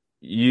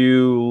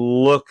 you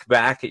look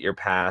back at your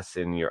past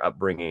and your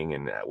upbringing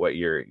and what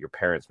your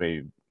parents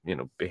maybe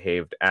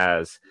behaved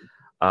as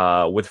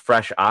with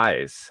fresh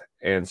eyes.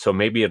 And so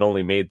maybe it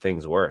only made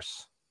things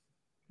worse.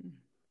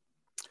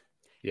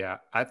 Yeah,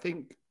 I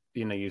think,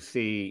 you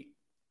see,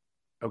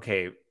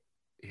 okay,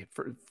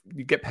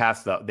 you get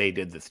past the they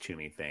did this to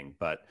me thing,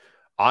 but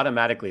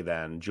automatically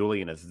then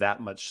Julian is that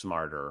much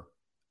smarter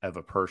of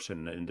a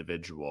person, an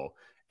individual.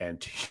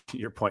 And to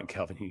your point,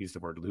 Kelvin, you used the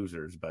word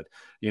losers, but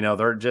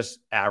they're just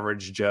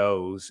average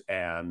Joes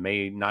and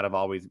may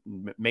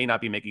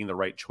not be making the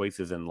right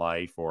choices in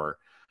life or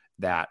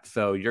that.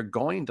 So you're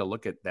going to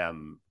look at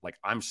them like,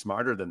 I'm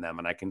smarter than them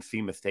and I can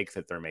see mistakes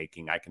that they're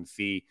making. I can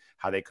see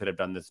how they could have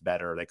done this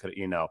better. They could,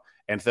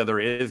 and so there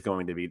is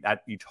going to be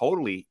that. You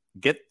totally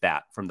get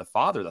that from the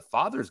father. The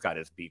father's got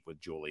his beef with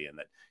Julian,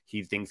 that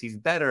he thinks he's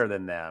better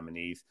than them and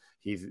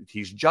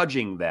he's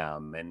judging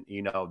them. And,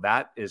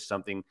 that is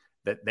something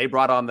that they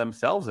brought on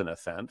themselves in a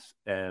sense.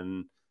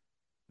 And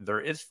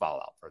there is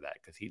fallout for that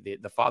because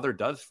the father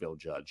does feel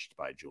judged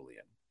by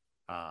Julian.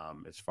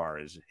 As far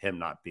as him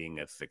not being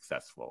as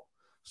successful.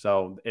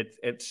 So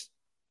it's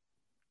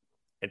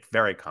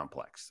very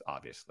complex,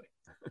 obviously.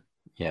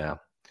 Yeah.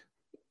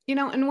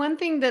 And one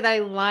thing that I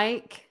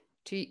like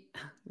to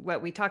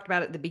what we talked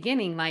about at the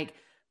beginning, like,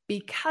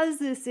 because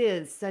this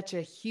is such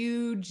a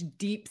huge,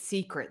 deep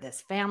secret,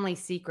 this family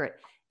secret,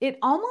 it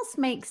almost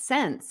makes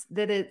sense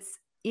that it's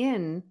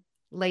in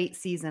late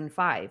season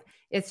 5.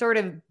 It sort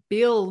of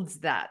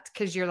builds that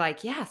because you're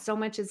like, yeah, so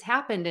much has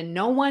happened and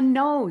no one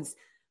knows.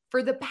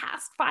 For the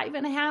past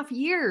 5.5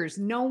 years,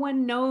 no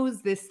one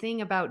knows this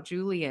thing about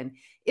Julian.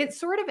 It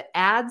sort of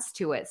adds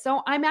to it.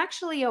 So I'm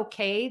actually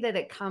okay that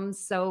it comes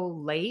so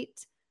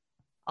late,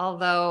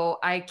 although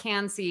I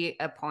can see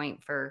a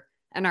point for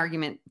an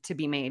argument to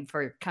be made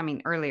for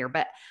coming earlier.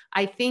 But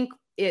I think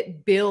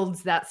it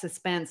builds that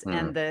suspense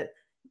and the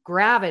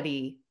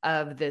gravity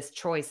of this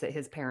choice that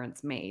his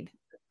parents made.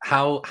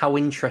 How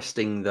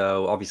interesting,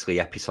 though, obviously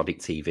episodic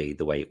TV,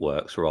 the way it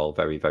works, we're all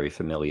very, very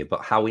familiar,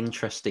 but how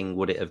interesting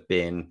would it have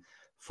been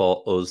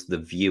for us, the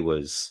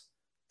viewers,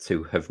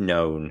 to have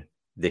known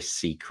this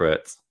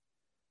secret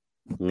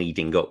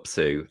leading up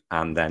to,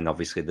 and then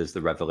obviously there's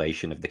the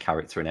revelation of the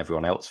character and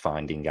everyone else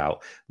finding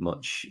out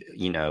much,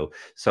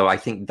 so I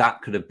think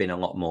that could have been a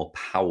lot more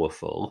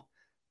powerful,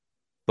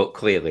 but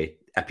clearly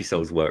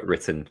episodes weren't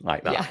written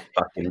like that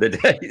back in the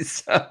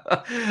days.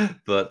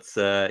 But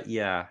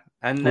yeah.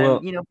 And then,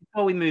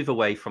 before we move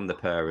away from the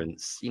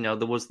parents, there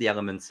was the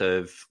element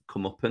of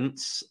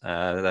comeuppance.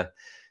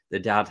 The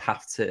dad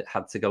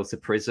had to go to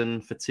prison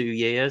for 2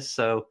 years.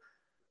 So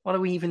what do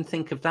we even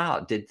think of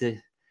that?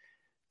 Did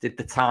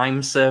the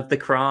time serve the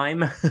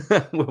crime?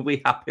 Were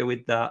we happy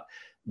with that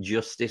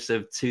justice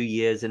of 2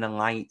 years in a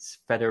light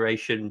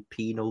Federation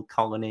penal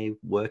colony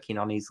working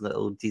on his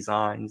little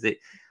designs?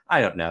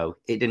 I don't know.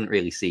 It didn't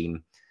really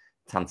seem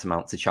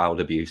tantamount to child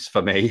abuse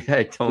for me.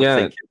 I don't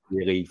think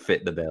really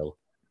fit the bill.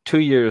 2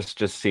 years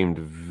just seemed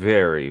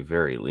very,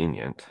 very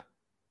lenient.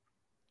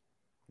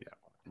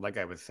 Like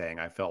I was saying,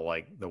 I felt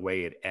like the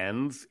way it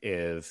ends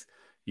is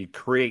you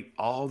create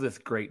all this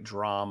great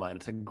drama and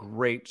it's a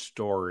great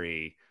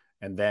story.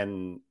 And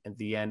then at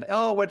the end,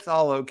 oh, it's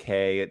all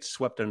okay. It's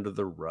swept under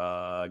the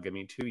rug. I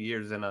mean, 2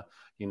 years in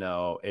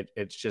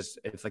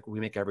it's like we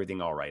make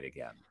everything all right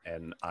again.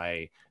 And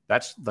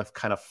that's the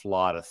kind of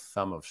flaw to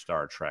some of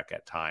Star Trek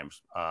at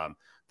times,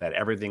 that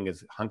everything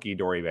is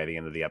hunky-dory by the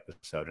end of the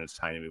episode and it's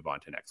time to move on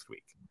to next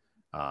week.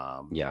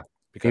 Because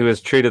he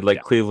was treated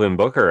like Cleveland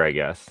Booker, I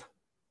guess.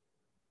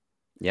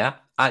 Yeah,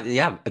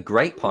 a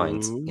great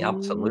point. Yeah,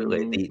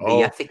 absolutely.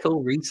 The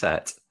ethical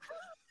reset.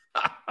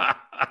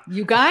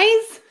 You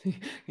guys,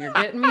 you're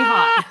getting me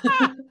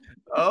hot.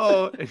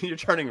 Oh, you're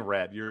turning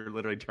red. You're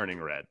literally turning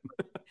red.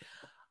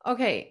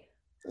 Okay,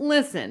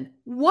 listen.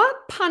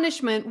 What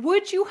punishment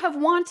would you have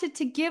wanted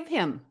to give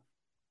him?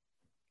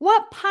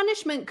 What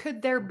punishment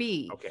could there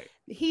be? Okay.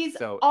 He's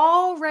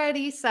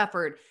already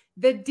suffered.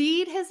 The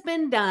deed has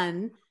been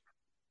done.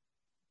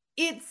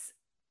 It's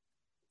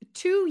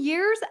 2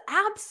 years?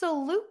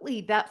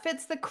 Absolutely. That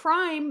fits the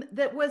crime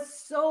that was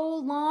so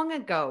long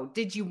ago.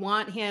 Did you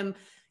want him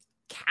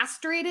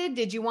castrated?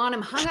 Did you want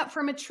him hung up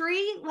from a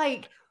tree?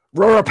 Like,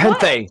 Rora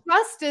Penthe.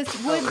 What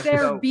justice would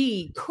there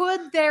be?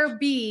 Could there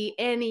be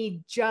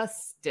any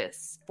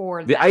justice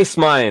for the that? ice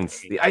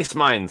mines? The ice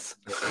mines.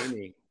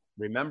 Amy,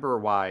 remember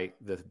why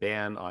this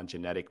ban on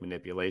genetic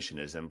manipulation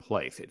is in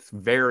place. It's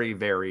very,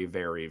 very,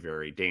 very,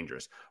 very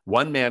dangerous.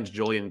 One man's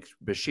Julian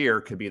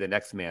Bashir could be the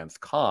next man's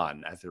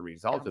Khan as a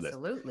result of this.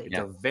 Absolutely. It's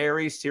a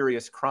very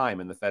serious crime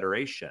in the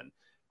Federation.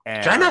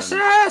 And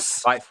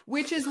Genesis!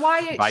 Which is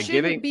why it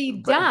shouldn't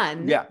be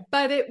done,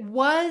 but it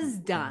was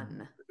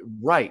done.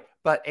 Right.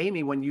 But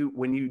Amy, when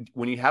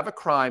you have a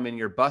crime and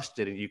you're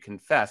busted and you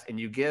confess and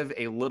you give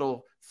a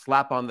little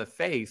slap on the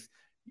face,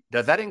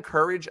 does that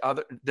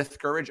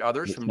discourage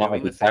others from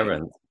doing the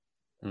same?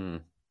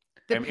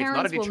 The parents it's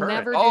not a deterrent. Will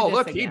never oh, do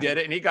look, this he again. did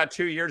it and he got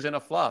 2 years in a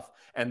fluff.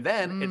 And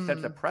then it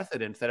sets a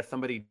precedence that if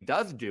somebody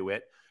does do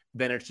it,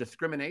 then it's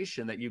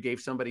discrimination that you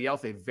gave somebody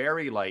else a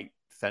very light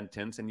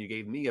sentence and you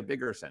gave me a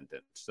bigger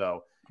sentence.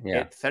 So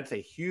it sets a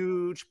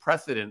huge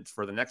precedence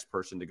for the next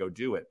person to go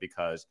do it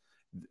because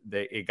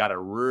it got a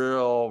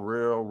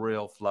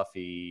real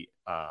fluffy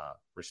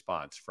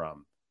response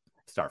from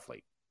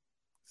Starfleet.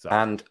 So.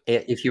 And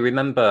if you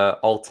remember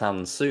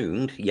Altan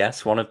Soong,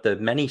 yes, one of the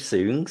many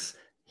Soongs,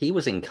 he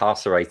was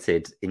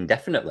incarcerated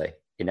indefinitely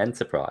in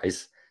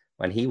Enterprise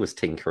when he was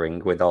tinkering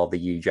with all the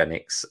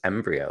eugenics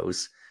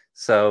embryos.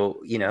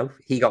 So,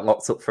 he got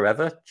locked up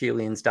forever.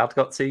 Julian's dad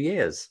got 2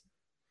 years.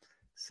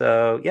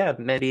 So, yeah,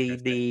 maybe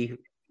the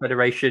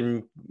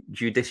Federation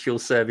Judicial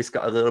Service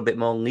got a little bit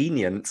more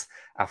lenient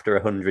after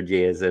 100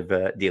 years of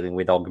dealing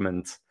with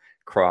augment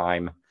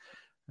crime.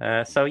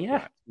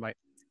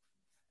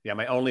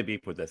 My only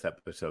beef with this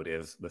episode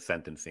is the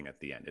sentencing at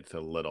the end. It's a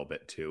little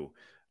bit too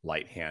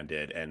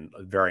light-handed and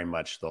very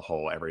much the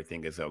whole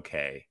everything is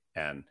okay.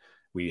 And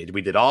we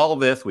did all of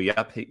this. We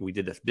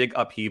did this big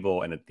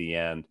upheaval, and at the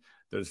end,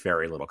 there's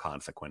very little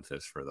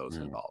consequences for those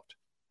involved.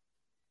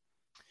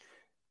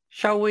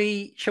 Shall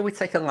we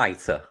take a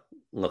lighter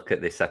look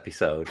at this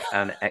episode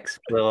and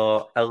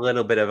explore a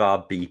little bit of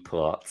our B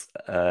plot,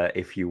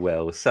 if you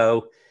will?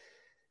 So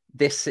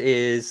this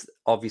is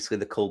obviously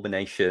the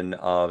culmination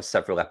of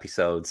several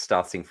episodes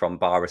starting from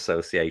Bar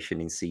Association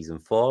in season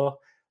 4.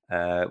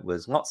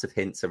 Was lots of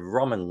hints of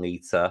Rom and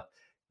Lita.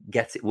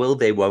 Get it? Will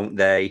they? Won't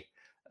they?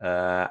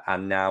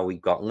 And now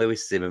we've got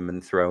Lewis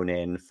Zimmerman thrown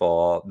in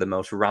for the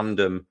most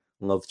random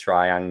love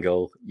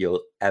triangle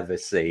you'll ever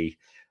see,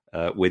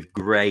 with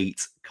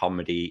great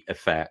comedy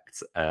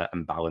effect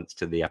and balance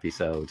to the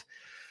episode.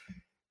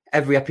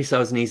 Every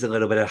episode needs a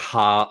little bit of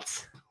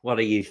heart. What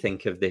do you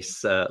think of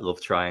this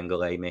love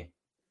triangle, Amy?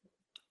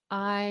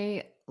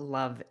 I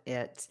love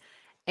it.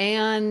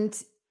 And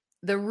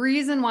the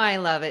reason why I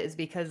love it is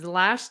because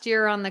last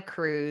year on the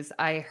cruise,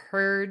 I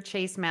heard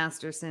Chase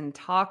Masterson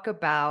talk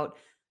about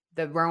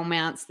the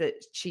romance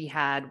that she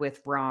had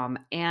with Rom,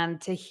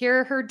 and to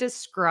hear her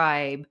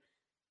describe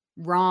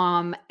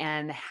Rom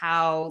and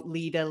how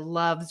Lita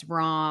loves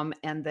Rom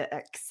and the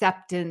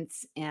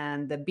acceptance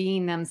and the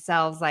being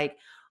themselves, like,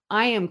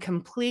 I am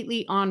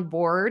completely on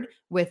board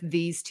with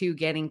these two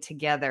getting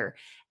together.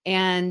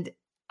 And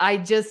I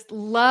just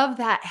love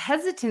that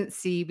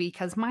hesitancy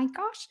because, my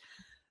gosh,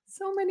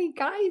 so many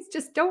guys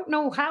just don't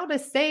know how to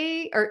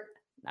say,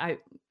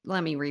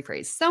 let me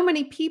rephrase. So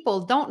many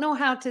people don't know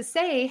how to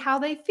say how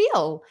they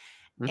feel.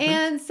 Mm-hmm.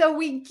 And so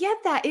we get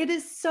that. It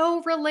is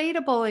so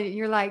relatable. And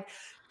you're like,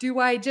 do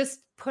I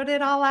just put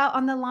it all out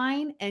on the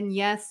line? And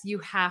yes, you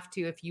have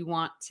to if you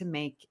want to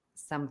make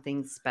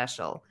something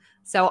special.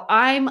 So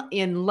I'm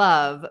in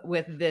love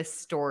with this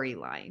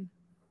storyline.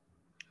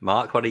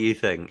 Mark, what do you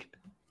think?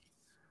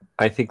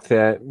 I think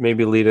that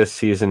maybe Lita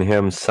sees in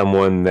him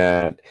someone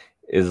that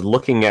is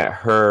looking at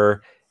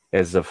her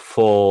as a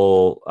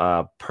full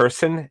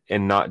person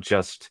and not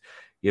just,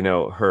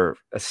 her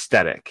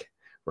aesthetic,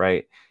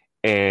 right?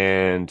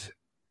 And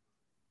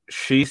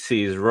she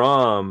sees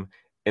Rom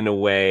in a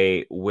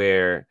way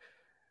where,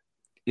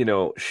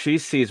 she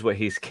sees what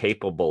he's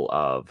capable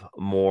of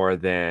more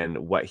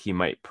than what he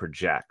might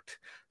project.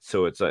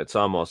 So it's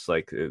almost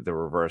like the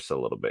reverse a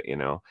little bit,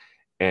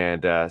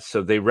 And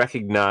so they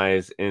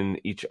recognize in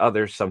each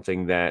other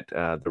something that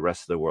the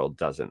rest of the world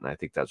doesn't. And I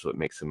think that's what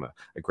makes them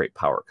a great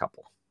power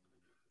couple.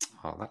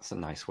 Oh, that's a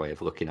nice way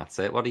of looking at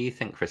it. What do you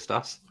think,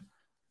 Christos?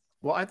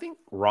 Well, I think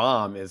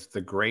Rom is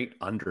the great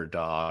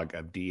underdog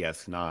of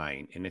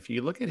DS9. And if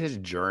you look at his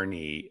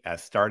journey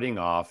as starting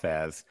off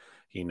as,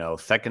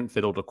 second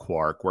fiddle to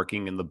Quark,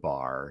 working in the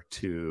bar,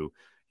 to,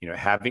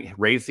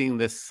 raising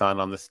this son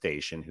on the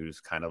station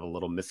who's kind of a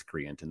little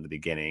miscreant in the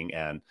beginning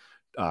and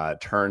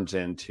turns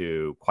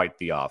into quite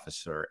the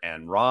officer.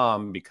 And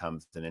Rom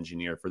becomes an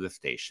engineer for the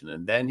station.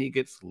 And then he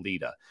gets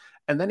Leeta.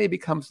 And then he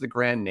becomes the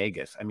Grand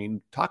Nagus. I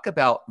mean, talk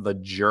about the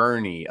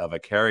journey of a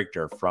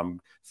character from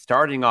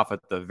starting off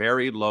at the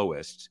very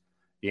lowest,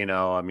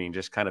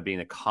 just kind of being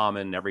a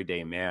common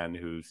everyday man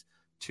who's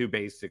to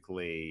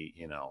basically,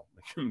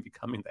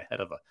 becoming the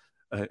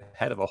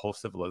head of a whole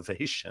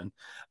civilization.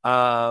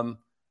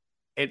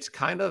 It's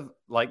kind of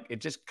like,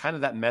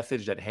 that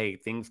message that, hey,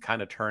 things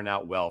kind of turn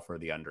out well for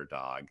the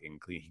underdog.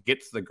 And he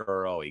gets the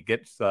girl, he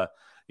gets the,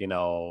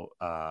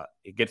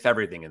 he gets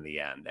everything in the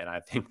end. And I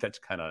think that's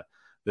kind of,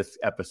 this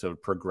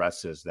episode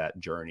progresses that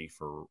journey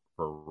for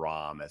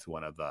Rom as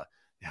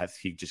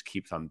he just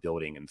keeps on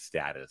building in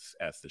status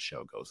as the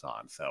show goes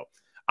on. So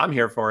I'm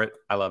here for it.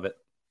 I love it.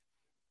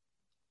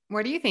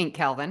 What do you think,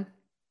 Calvin?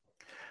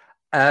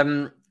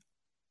 I've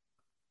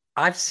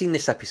seen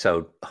this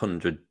episode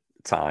 100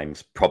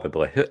 times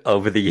probably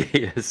over the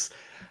years.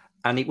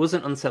 And it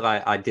wasn't until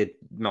I did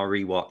my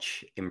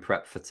rewatch in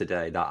prep for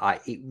today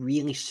that it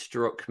really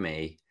struck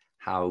me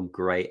how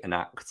great an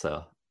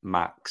actor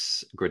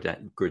Max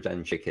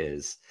Grudenchik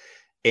is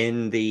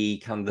in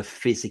the kind of the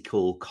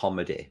physical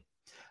comedy.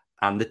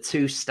 And the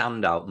two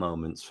standout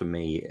moments for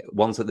me,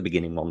 one's at the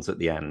beginning, one's at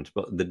the end.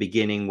 But the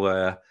beginning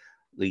where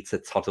Leeta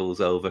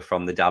toddles over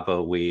from the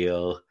Dabo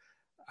wheel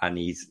and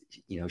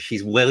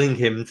she's willing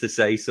him to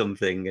say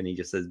something and he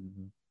just says,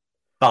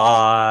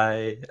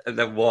 bye, and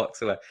then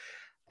walks away. It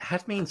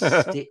had me in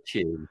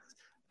stitches.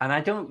 And I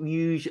don't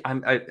usually,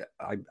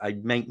 I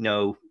make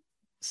no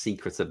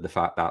secret of the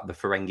fact that the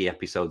Ferengi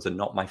episodes are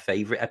not my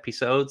favorite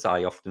episodes.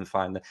 I often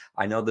find that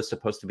I know they're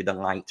supposed to be the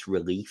light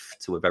relief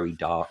to a very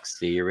dark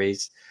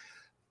series,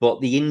 but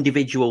the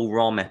individual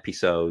Rom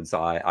episodes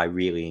I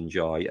really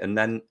enjoy. And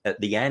then at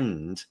the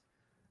end,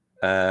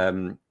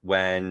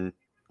 when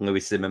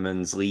Louis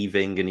Zimmerman's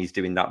leaving and he's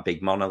doing that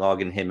big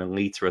monologue and him and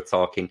Leeta are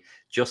talking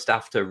just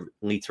after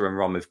Leeta and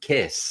Rom have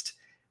kissed,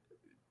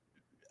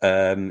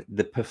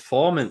 the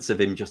performance of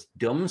him just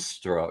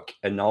dumbstruck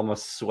and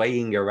almost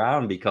swaying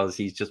around because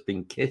he's just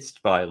been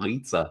kissed by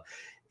Leeta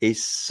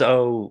is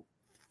so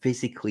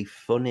physically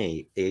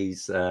funny.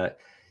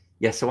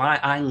 So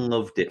I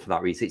loved it for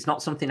that reason. It's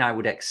not something I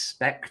would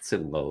expect to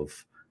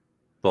love,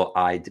 but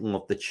I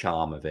love the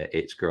charm of it.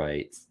 It's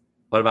great.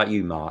 What about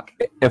you, Mark?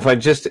 If I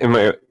just am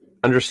I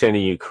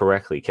understanding you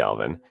correctly,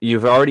 Calvin,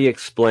 you've already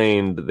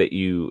explained that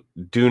you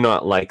do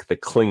not like the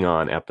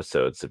Klingon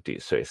episodes of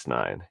Deep Space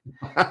Nine.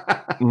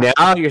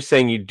 Now you're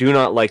saying you do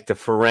not like the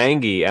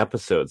Ferengi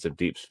episodes of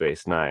Deep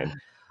Space Nine.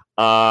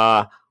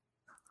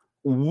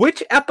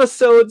 Which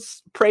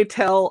episodes, pray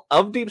tell,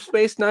 of Deep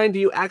Space Nine do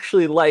you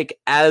actually like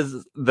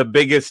as the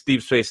biggest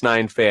Deep Space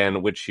Nine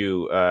fan, which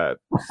you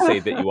say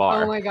that you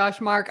are? Oh my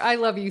gosh, Mark, I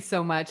love you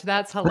so much.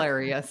 That's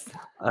hilarious.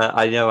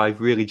 I know I've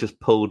really just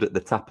pulled at the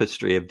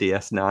tapestry of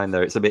DS9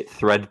 there. It's a bit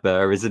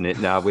threadbare, isn't it,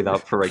 now,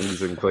 without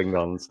Ferengis and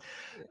Klingons.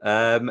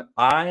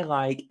 I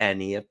like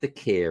any of the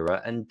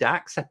Kira and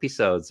Dax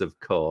episodes, of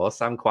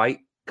course. I'm quite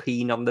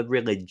keen on the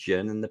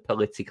religion and the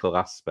political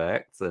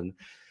aspects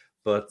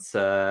But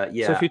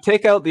yeah. So if you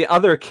take out the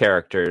other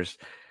characters,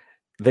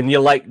 then you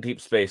like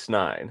Deep Space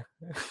Nine.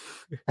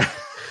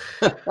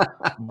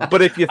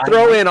 But if you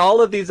throw in all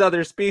of these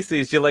other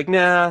species, you're like,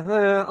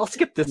 nah, I'll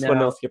skip this one.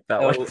 I'll skip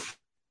that one.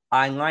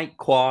 I like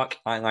Quark.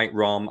 I like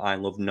Rom. I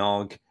love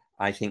Nog.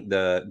 I think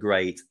they're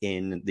great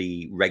in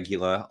the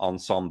regular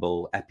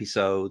ensemble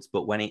episodes.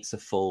 But when it's a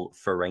full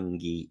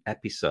Ferengi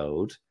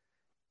episode,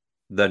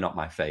 they're not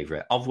my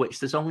favorite. Of which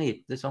there's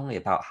only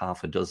about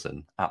half a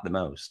dozen at the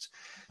most.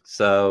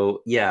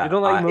 So yeah, you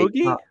don't like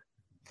Moogie?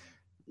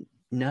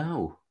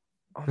 No.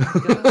 Oh my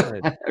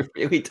god! I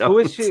really don't.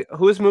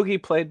 Who is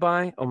Moogie played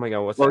by? Oh my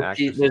god, what's the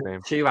actress' name?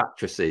 Two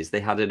actresses.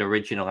 They had an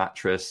original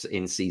actress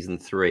in season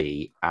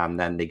 3, and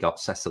then they got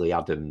Cecily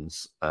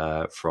Adams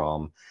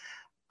from,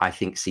 I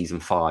think, season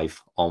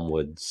 5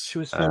 onwards. She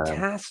was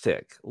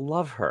fantastic.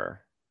 Love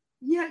her.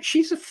 Yeah,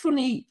 she's a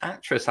funny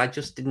actress. I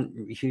just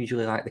didn't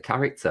hugely like the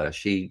character.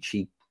 She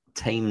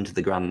tamed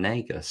the Grand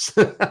Nagus.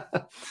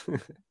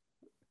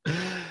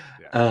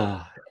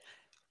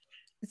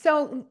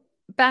 So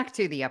back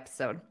to the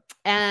episode.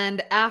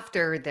 And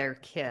after their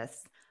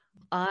kiss,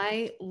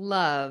 I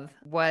love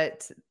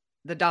what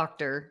the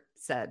doctor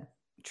said.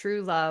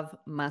 true love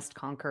must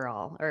conquer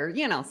all, or,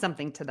 you know,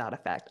 something to that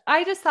effect.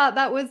 I just thought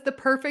that was the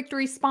perfect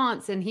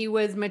response. And he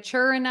was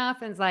mature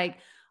enough and was like,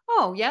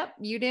 oh, yep,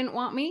 you didn't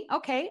want me.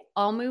 Okay,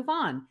 I'll move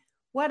on.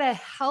 What a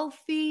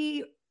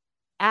healthy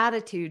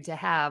attitude to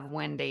have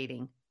when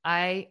dating.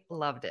 I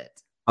loved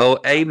it. Oh,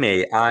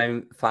 Amy,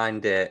 I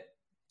find it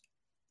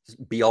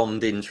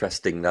beyond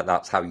interesting that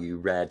that's how you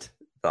read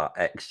that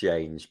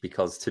exchange,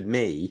 because to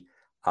me,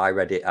 I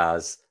read it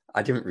as,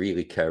 I didn't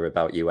really care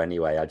about you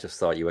anyway. I just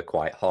thought you were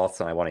quite hot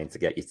and I wanted to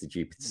get you to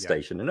Jupiter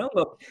Station. And oh,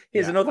 look,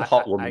 here's another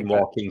hot woman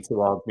walking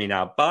towards me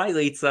now. Bye,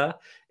 Lita.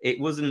 It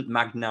wasn't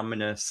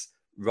magnanimous.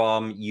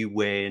 Rom, you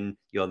win.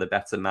 You're the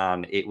better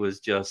man. It was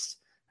just,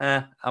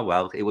 oh,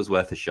 well, it was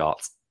worth a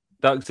shot.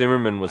 Doug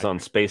Zimmerman was on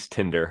Space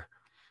Tinder.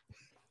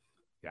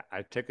 Yeah,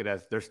 I took it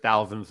as there's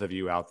thousands of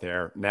you out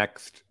there.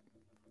 Next.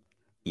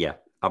 Yeah,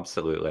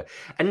 absolutely.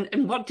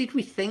 And what did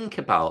we think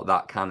about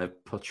that kind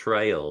of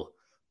portrayal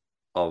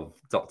of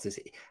Dr.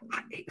 Z?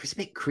 It was a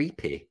bit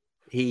creepy.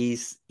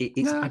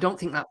 I don't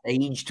think that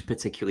aged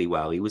particularly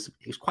well. He was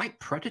quite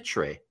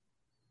predatory.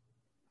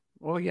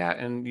 Well, yeah,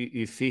 and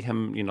you see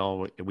him, you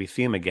know, we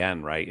see him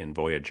again, right, in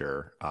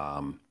Voyager.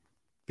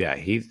 Yeah,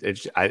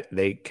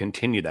 they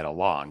continue that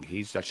along.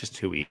 That's just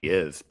who he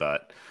is.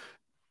 But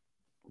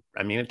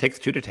I mean, it takes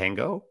two to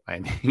tango. I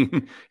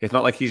mean, it's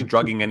not like he's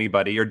drugging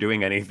anybody or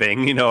doing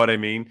anything. You know what I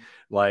mean?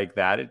 Like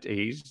that.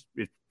 It's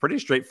pretty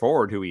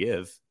straightforward who he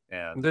is.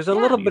 And there's a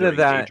little bit of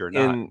that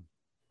and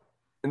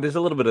there's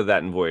a little bit of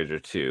that in Voyager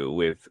too,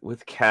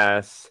 with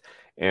Cass,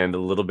 and a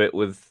little bit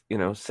with, you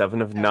know,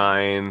 7 of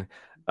 9.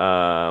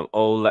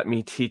 Let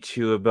me teach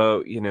you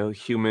about, you know,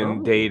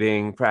 human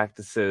dating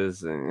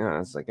practices, and you know,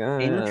 it's like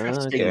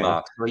interesting. Okay.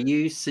 Mark, were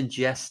you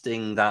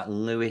suggesting that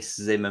Louis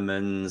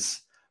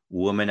Zimmerman's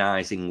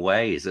womanizing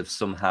ways have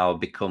somehow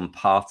become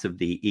part of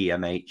the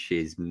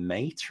EMH's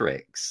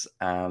matrix?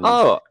 And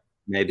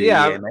maybe the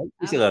EMH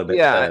is a little bit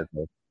further.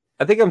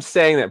 I think I'm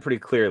saying that pretty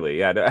clearly.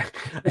 Yeah,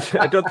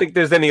 I don't think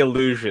there's any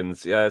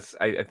illusions. Yes,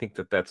 I think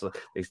that's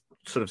they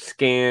sort of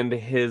scanned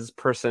his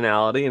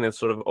personality, and it's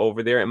sort of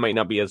over there. It might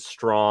not be as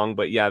strong,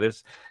 but yeah,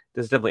 there's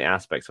definitely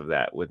aspects of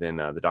that within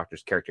the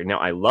Doctor's character. Now,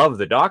 I love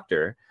the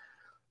Doctor,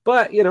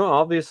 but you know,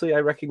 obviously,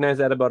 I recognize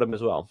that about him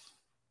as well.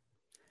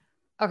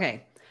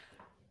 Okay.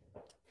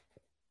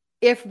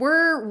 If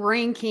we're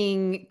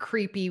ranking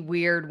creepy,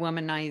 weird,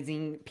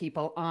 womanizing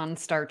people on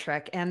Star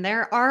Trek, and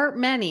there are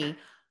many,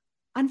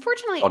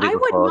 unfortunately, I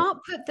would not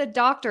put the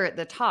Doctor at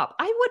the top.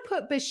 I would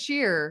put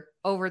Bashir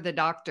over the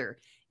Doctor,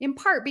 in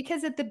part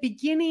because at the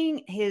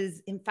beginning,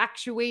 his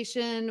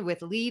infatuation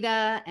with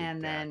Lita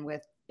and then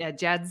with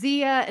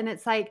Jadzia, and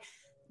it's like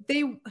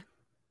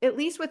at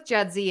least with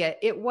Jadzia,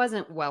 it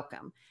wasn't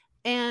welcome.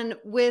 And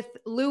with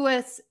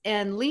Lewis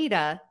and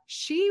Lita,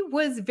 she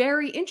was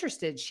very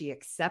interested. She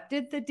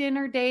accepted the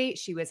dinner date.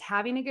 She was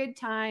having a good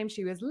time.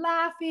 She was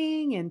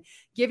laughing and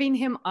giving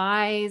him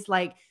eyes.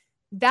 Like,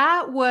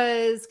 that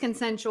was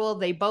consensual.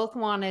 They both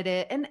wanted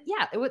it. And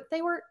yeah,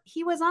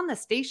 he was on the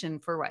station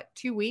for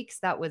 2 weeks.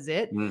 That was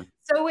it.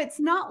 So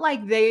it's not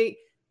like they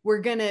were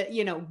going to,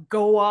 you know,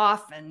 go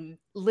off and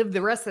live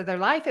the rest of their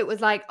life. It was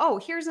like, oh,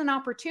 here's an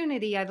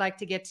opportunity. I'd like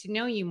to get to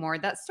know you more.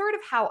 That's sort of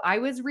how I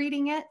was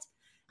reading it.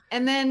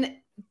 And then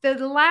the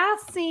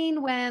last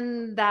scene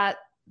when the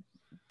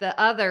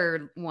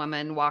other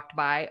woman walked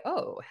by,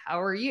 oh, how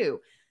are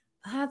you?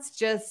 That's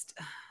just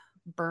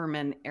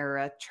Berman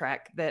era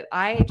Trek that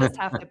I just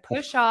have to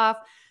push off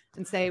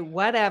and say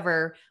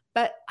whatever.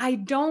 But I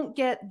don't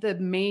get the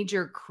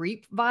major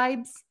creep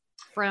vibes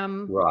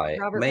from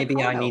Robert Maybe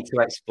Picardo. I need to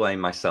explain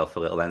myself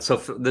a little then. So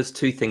there's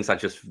two things I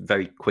just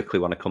very quickly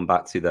want to come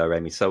back to there,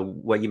 Amy. So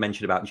when you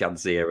mentioned about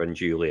Jadzia and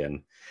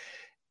Julian,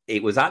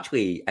 it was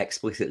actually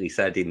explicitly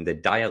said in the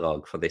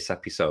dialogue for this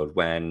episode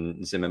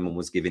when Zimmerman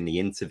was giving the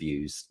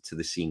interviews to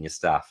the senior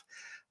staff,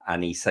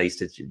 and he says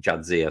to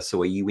Jadzia,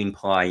 so are you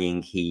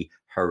implying he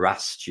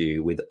harassed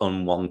you with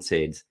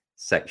unwanted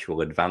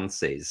sexual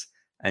advances?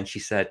 And she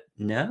said,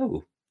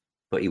 no,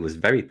 but he was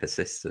very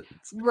persistent.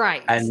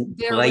 Right. And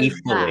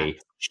playfully,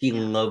 she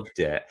loved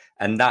it.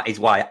 And that is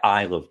why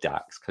I love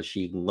Dax, because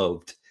she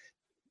loved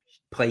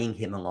playing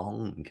him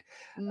along.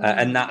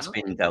 And that's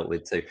been dealt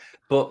with too.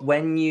 But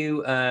when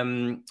you,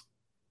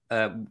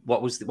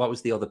 what was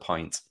the other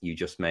point you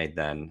just made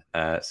then?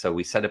 So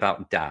we said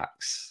about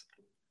Dax.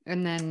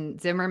 And then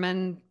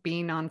Zimmerman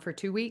being on for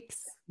 2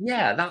 weeks.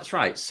 Yeah, that's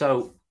right.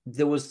 So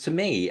there was, to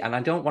me, and I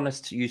don't want us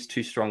to use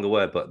too strong a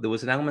word, but there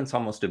was an element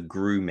almost of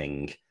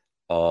grooming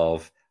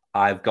of,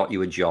 I've got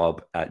you a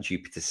job at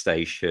Jupiter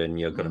Station.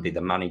 You're going to be the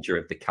manager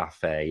of the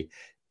cafe.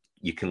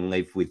 You can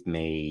live with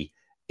me.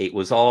 It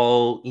was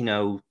all, you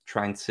know,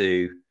 trying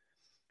to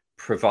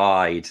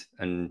provide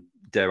and,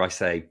 dare I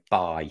say,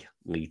 buy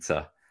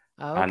Lita.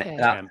 Okay.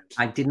 And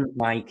I didn't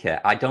like it.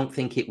 I don't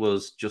think it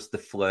was just the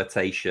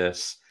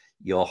flirtatious,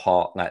 you're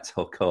hot, let's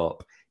hook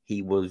up.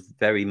 He was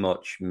very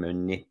much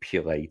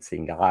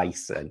manipulating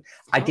Ison.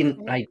 I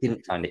didn't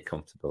find it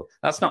comfortable.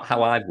 That's not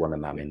how I've won a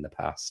man in the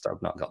past.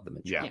 I've not got the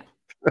maturity.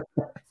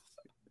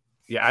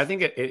 Yeah, I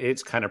think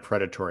it's kind of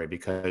predatory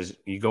because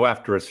you go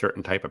after a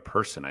certain type of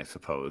person, I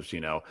suppose.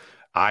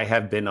 I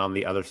have been on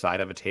the other side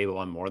of a table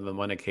on more than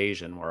one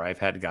occasion where I've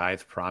had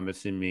guys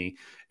promising me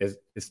is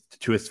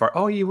to as far,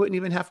 oh, you wouldn't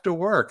even have to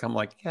work. I'm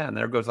like, yeah, and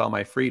there goes all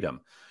my freedom,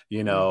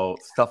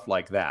 stuff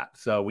like that.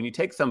 So when you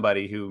take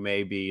somebody who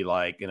may be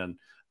like in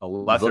a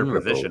lesser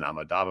position, I'm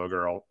a Davo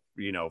girl,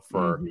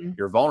 for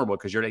you're vulnerable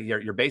because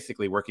you're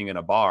basically working in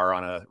a bar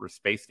on a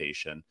space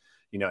station,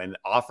 and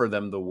offer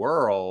them the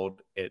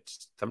world.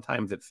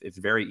 Sometimes it's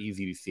very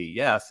easy to see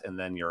yes, and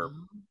then you're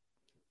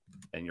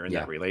in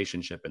that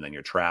relationship, and then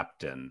you're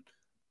trapped and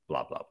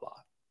blah blah blah.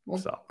 Well,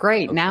 so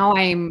great. Okay. Now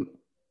I'm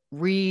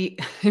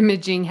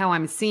re-imaging how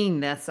I'm seeing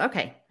this.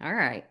 Okay, all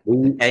right.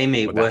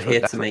 Amy, we're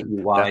here to make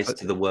you wise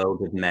to the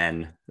world of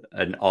men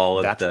and all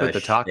of that's what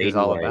the talk is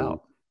all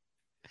about.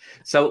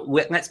 So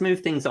let's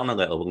move things on a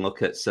little and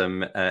look at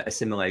some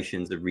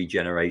assimilations and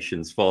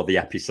regenerations for the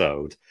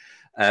episode.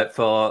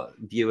 For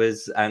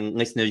viewers and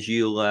listeners,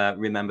 you'll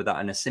remember that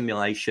an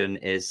assimilation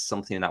is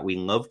something that we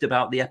loved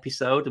about the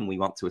episode and we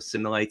want to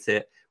assimilate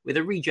it. With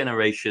a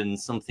regeneration,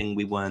 something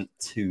we weren't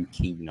too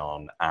keen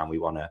on and we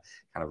want to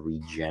kind of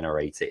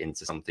regenerate it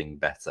into something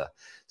better.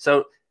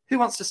 So who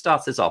wants to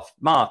start us off?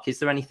 Mark, is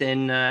there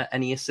anything,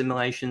 any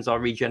assimilations or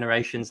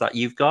regenerations that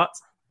you've got?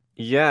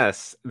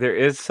 Yes, there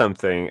is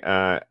something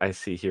I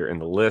see here in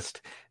the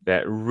list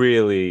that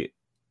really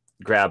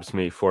grabs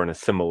me for an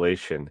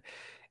assimilation.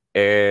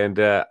 And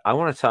I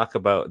want to talk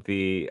about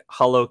the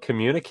Hollow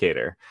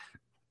Communicator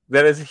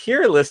that is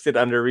here listed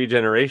under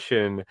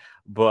regeneration,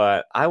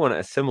 but I want to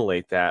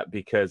assimilate that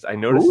because I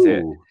noticed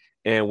it.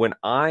 And when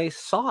I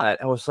saw it,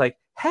 I was like,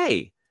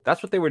 hey,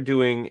 that's what they were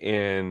doing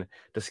in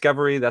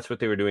Discovery. That's what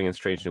they were doing in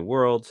Strange New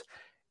Worlds.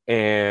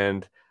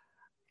 And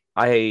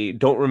I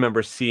don't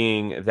remember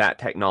seeing that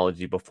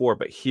technology before,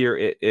 but here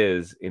it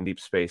is in Deep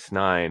Space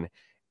Nine.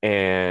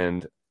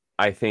 And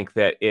I think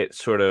that it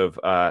sort of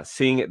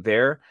seeing it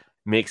there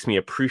makes me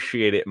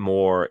appreciate it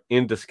more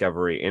in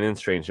Discovery and in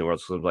Strange New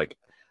Worlds. So like,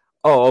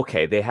 oh,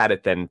 okay, they had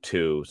it then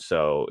too,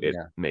 so it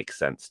makes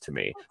sense to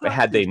me. But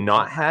had they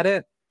not had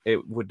it,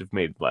 it would have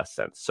made less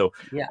sense. So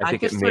yeah, I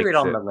just threw it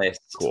on the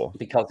list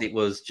because it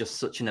was just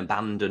such an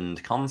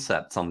abandoned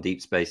concept on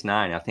Deep Space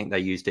Nine. I think they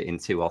used it in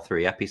 2 or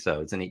 3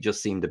 episodes, and it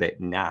just seemed a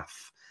bit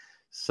naff.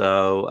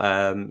 So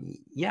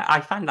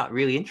I find that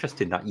really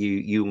interesting that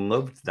you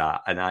loved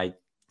that, and I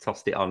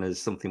tossed it on as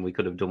something we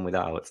could have done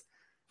without.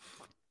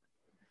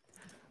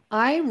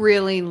 I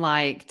really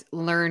liked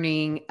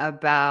learning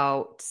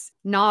about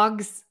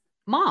Nog's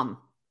mom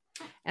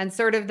and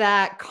sort of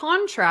that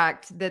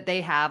contract that they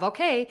have.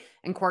 Okay.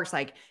 And Quark's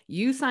like,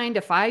 you signed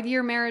a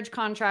 5-year marriage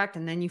contract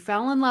and then you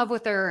fell in love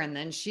with her and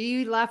then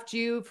she left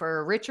you for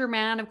a richer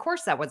man. Of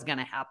course that was going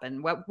to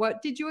happen.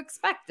 What did you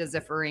expect as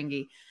a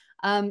Ferengi?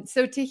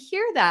 So to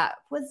hear that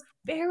was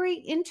very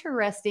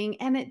interesting.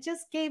 And it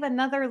just gave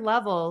another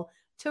level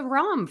to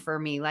Rom for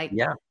me. Like,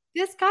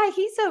 this guy,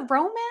 he's a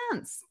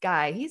romance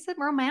guy. He's a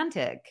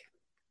romantic.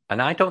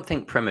 And I don't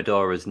think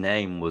Primadora's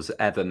name was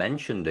ever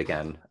mentioned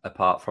again,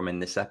 apart from in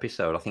this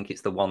episode. I think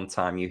it's the one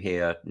time you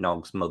hear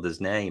Nog's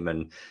mother's name,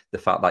 and the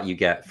fact that you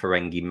get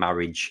Ferengi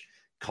marriage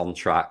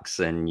contracts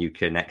and you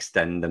can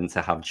extend them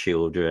to have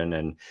children,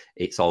 and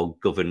it's all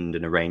governed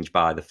and arranged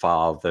by the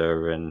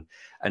father. And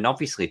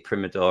obviously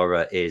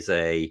Primadora is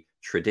a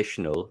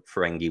traditional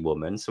Ferengi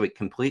woman, so it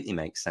completely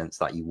makes sense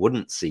that you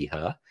wouldn't see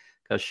her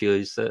because she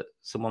was at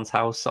someone's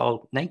house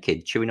all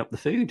naked, chewing up the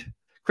food.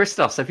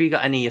 Christos, have you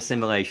got any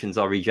assimilations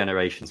or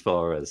regenerations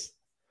for us?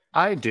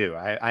 I do.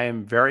 I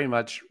am very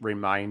much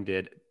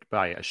reminded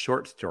by a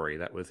short story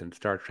that was in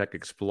Star Trek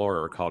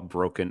Explorer called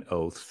Broken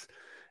Oaths.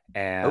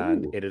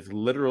 And it is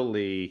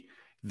literally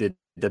the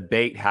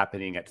debate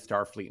happening at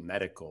Starfleet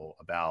Medical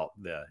about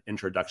the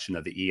introduction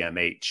of the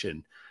EMH.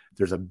 And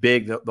there's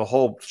the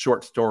whole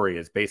short story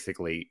is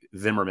basically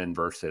Zimmerman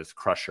versus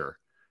Crusher,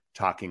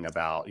 talking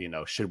about,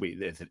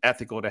 is it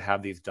ethical to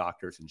have these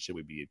doctors and should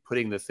we be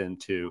putting this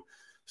into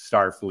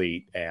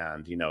Starfleet?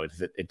 And,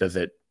 does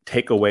it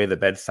take away the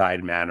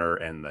bedside manner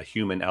and the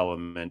human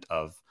element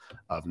of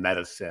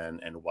medicine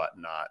and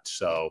whatnot?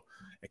 So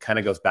it kind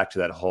of goes back to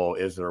that whole,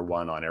 is there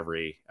one on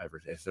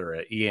is there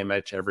an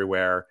EMH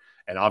everywhere?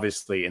 And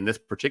obviously in this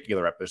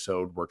particular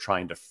episode, we're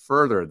trying to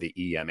further the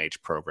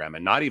EMH program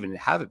and not even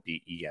have it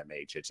be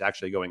EMH. It's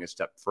actually going a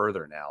step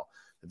further now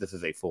that this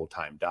is a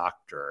full-time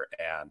doctor.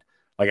 And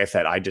like I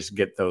said, I just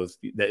get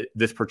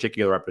this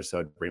particular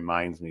episode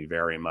reminds me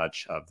very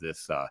much of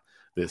this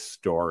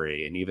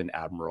story. And even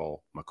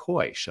Admiral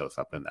McCoy shows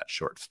up in that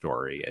short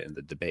story in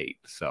the debate.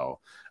 So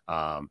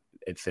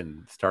it's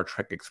in Star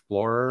Trek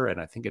Explorer, and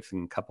I think it's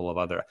in a couple of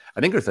other. I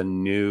think there's a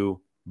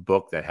new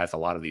book that has a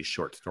lot of these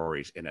short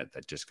stories in it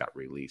that just got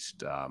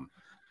released.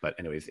 But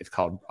anyways, it's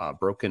called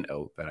Broken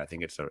Oath, and I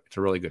think it's a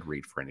really good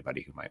read for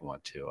anybody who might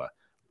want to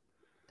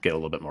get a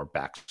little bit more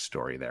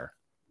backstory there.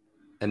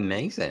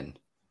 Amazing.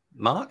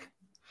 Mark?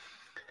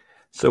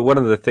 So one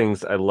of the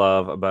things I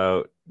love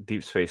about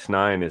Deep Space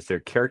Nine is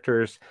their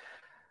characters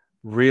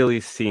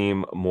really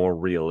seem more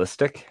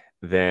realistic.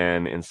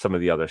 than in some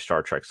of the other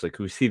Star Treks. Like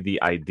we see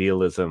the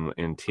idealism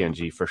in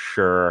TNG for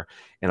sure,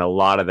 and a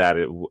lot of that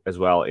as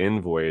well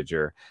in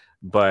Voyager.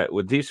 But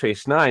with Deep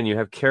Space Nine, you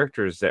have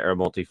characters that are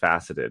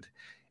multifaceted.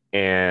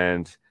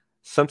 And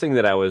something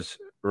that I was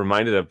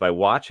reminded of by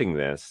watching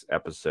this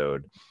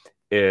episode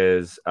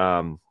is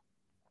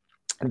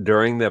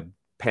during the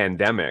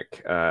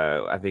pandemic,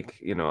 I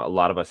think, a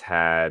lot of us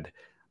had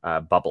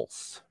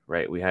bubbles,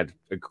 right? We had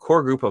a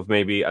core group of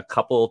maybe a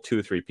couple, 2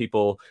 or 3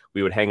 people.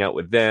 We would hang out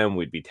with them.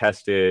 We'd be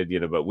tested,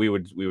 but we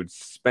would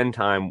spend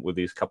time with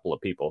these couple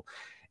of people.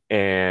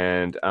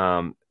 And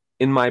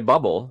in my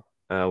bubble,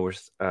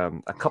 was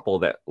a couple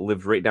that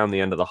lived right down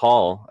the end of the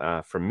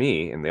hall from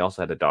me, and they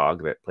also had a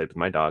dog that played with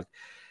my dog.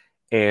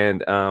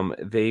 And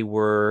they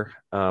were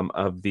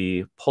of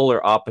the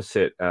polar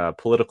opposite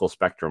political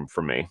spectrum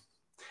from me,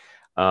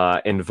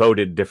 and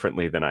voted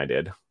differently than I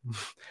did.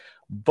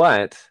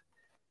 But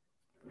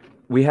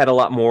we had a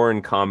lot more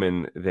in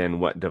common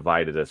than what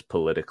divided us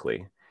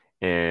politically.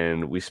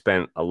 And we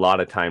spent a lot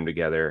of time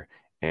together.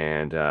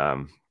 And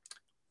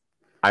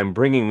I'm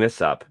bringing this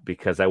up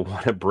because I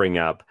want to bring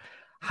up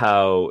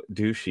how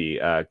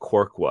douchey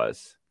Quark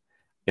was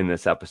in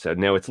this episode.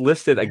 Now, it's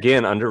listed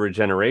again under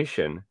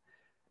regeneration,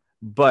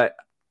 but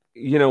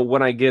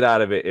what I get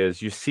out of it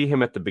is you see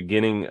him at the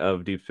beginning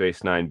of Deep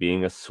Space Nine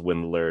being a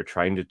swindler,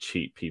 trying to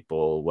cheat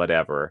people,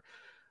 whatever.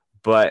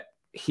 But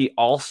he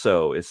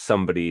also is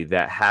somebody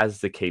that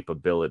has the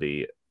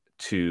capability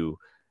to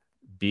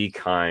be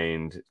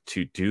kind,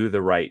 to do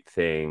the right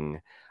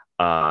thing,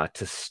 to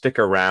stick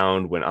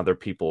around when other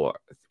people,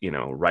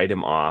 write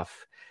him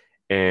off.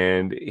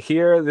 And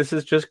here, this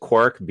is just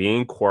Quark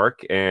being Quark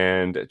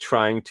and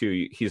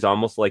he's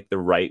almost like the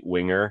right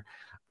winger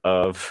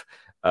of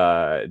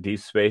Deep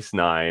Space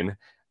Nine.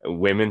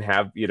 Women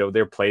have,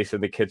 their place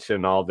in the kitchen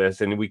and all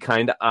this, and we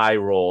kind of eye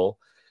roll,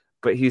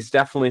 but he's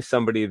definitely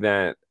somebody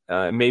that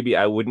maybe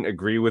I wouldn't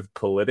agree with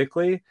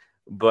politically,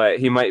 but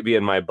he might be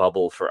in my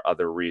bubble for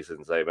other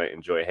reasons. I might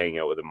enjoy hanging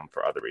out with him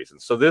for other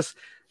reasons. So this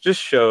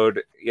just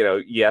showed,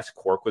 yes,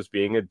 Quark was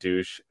being a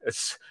douche,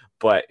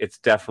 but it's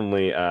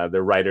definitely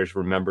the writers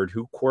remembered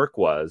who Quark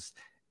was,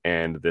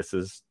 and this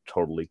is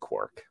totally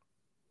Quark.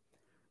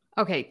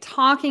 Okay,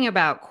 talking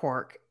about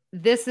Quark,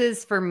 this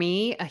is for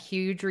me a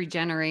huge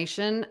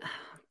regeneration,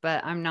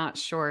 but I'm not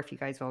sure if you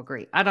guys will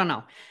agree. I don't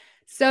know.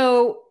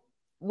 So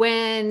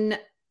when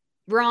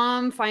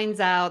Rom finds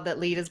out that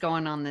Lita's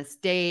going on this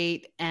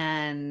date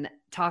and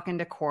talking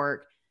to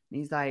Quark, and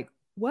he's like,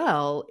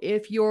 well,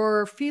 if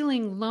you're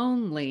feeling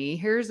lonely,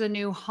 here's a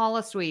new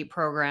holosuite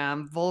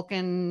program,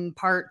 Vulcan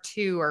Part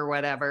 2 or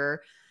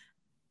whatever.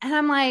 And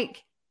I'm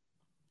like,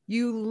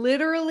 you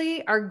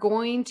literally are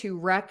going to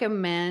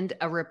recommend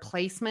a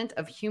replacement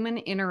of human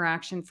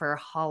interaction for a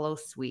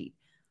holosuite.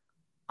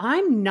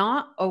 I'm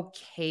not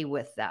okay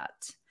with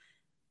that.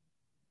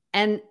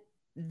 And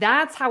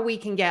that's how we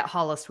can get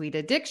holosuite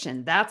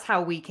addiction. That's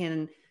how we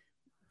can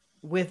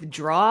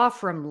withdraw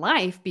from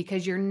life,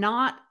 because you're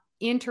not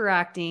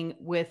interacting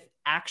with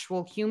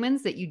actual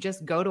humans, that you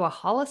just go to a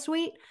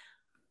holosuite.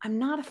 I'm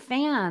not a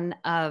fan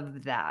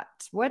of that.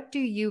 What do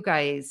you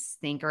guys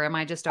think? Or am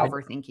I just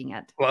overthinking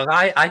it? Well,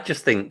 I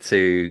just think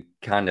to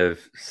kind of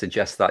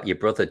suggest that your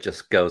brother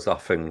just goes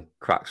off and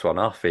cracks one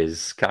off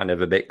is kind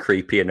of a bit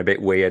creepy and a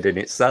bit weird in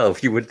itself.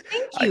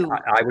 Thank you.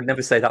 I would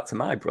never say that to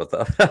my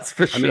brother. That's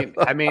for sure.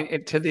 I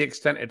mean, to the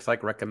extent it's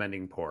like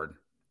recommending porn.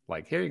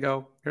 Like, here you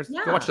go. Go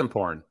watch some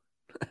porn.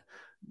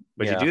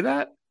 Would you do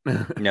that?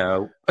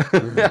 No.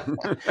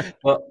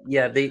 But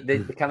yeah,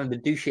 the kind of the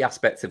douchey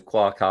aspect of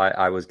Quark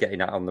I was getting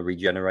at on the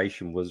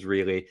regeneration was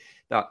really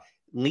that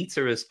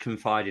Lita has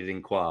confided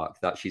in Quark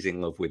that she's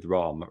in love with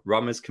Rom.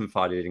 Rom has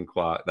confided in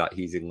Quark that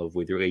he's in love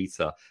with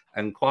Lita.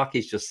 And Quark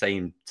is just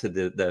saying to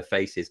their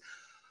faces,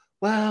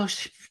 well,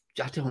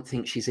 I don't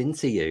think she's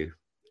into you.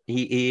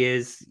 He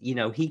is,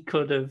 he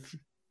could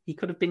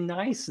have been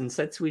nice and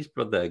said to his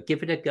brother,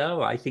 give it a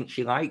go. I think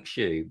she likes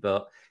you.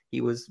 But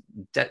it was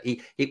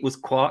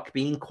Quark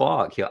being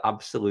Quark. You're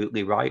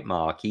absolutely right,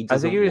 Mark. He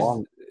doesn't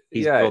want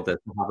his brother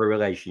to have a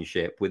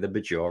relationship with a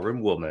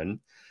Bajoran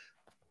woman.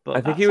 But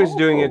I think he was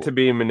doing it to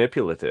be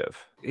manipulative.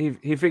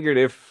 He figured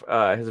if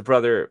his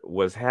brother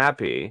was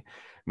happy,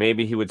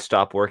 maybe he would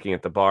stop working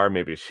at the bar.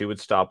 Maybe she would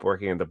stop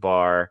working at the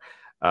bar.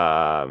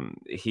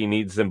 He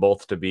needs them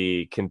both to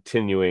be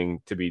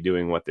continuing to be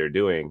doing what they're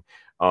doing,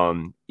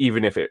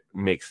 even if it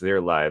makes their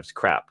lives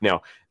crap.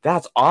 Now,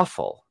 that's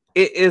awful.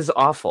 It is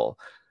awful.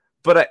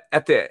 But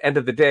at the end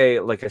of the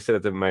day, like I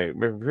said in my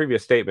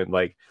previous statement,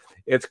 like,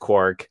 it's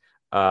Quark.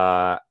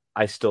 I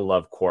still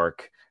love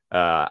Quark.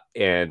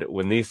 And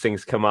when these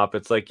things come up,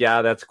 it's like,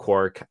 yeah, that's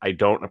Quark. I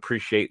don't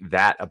appreciate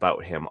that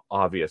about him.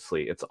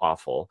 Obviously, it's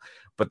awful.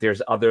 But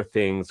there's other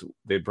things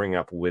they bring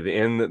up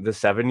within the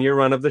 7-year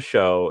run of the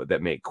show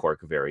that make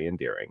Quark very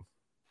endearing.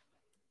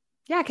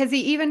 Yeah, because he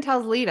even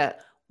tells Lita,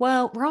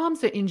 well,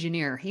 Rom's an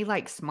engineer. He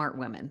likes smart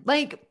women.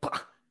 Like,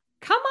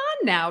 come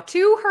on now,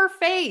 to her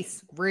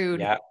face.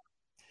 Rude. Yeah.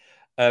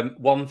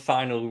 One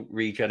final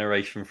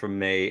regeneration from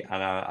me,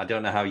 and I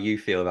don't know how you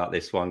feel about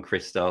this one,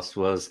 Christos,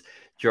 was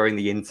during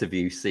the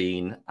interview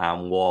scene,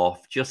 and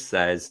Worf just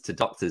says to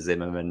Dr.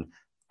 Zimmerman,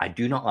 "I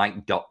do not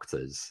like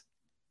doctors,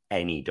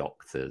 any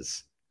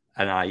doctors."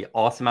 And I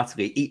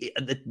automatically,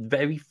 at the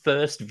very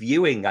first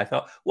viewing, I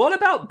thought, what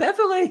about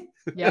Beverly?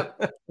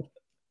 Yep.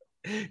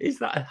 Is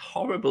that a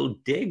horrible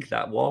dig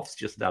that Worf's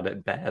just had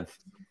at Bev?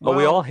 Well,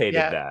 we Well, all hated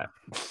yeah. that.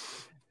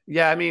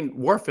 Yeah, I mean,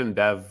 Worf and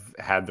Bev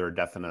had their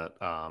definite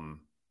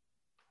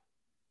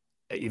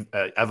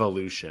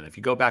evolution. If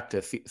you go back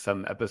to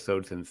some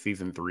episodes in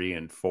season 3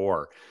 and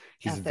 4,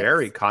 he's Ethics.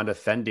 very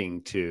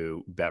condescending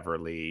to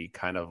Beverly,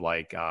 kind of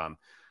like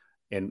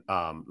in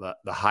the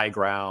High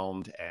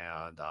Ground,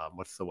 and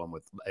what's the one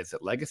with, is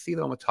it Legacy,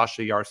 the one with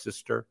Tasha Yar's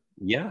sister?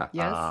 Yeah.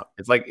 Yes.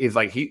 It's like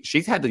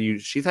she's had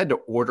to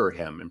order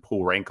him and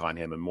pull rank on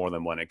him on more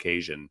than one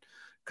occasion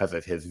because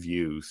of his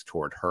views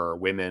toward her,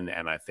 women,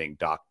 and I think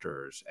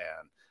doctors.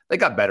 And they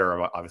got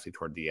better, obviously,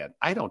 toward the end.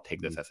 I don't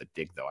take this as a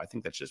dig, though. I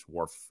think that's just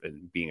Worf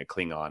and being a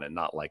Klingon and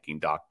not liking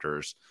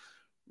doctors.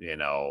 You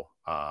know,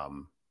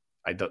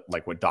 I don't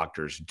like what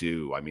doctors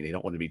do. I mean, they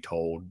don't want to be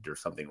told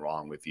there's something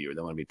wrong with you. They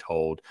don't want to be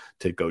told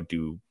to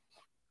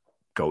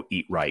go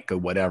eat right, go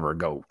whatever,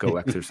 go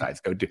exercise,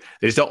 go do.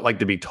 They just don't like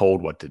to be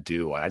told what to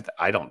do.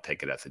 I don't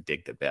take it as a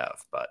dig to Bev,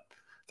 but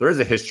there is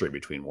a history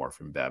between Worf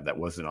and Bev that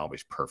wasn't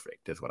always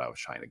perfect, is what I was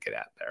trying to get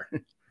at there.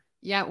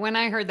 Yeah, when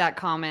I heard that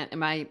comment,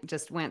 I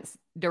just went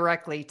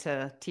directly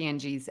to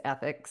TNG's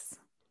ethics.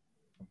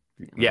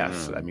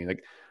 Yes, I mean,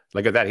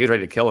 like at that, he was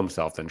ready to kill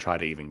himself than try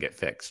to even get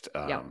fixed.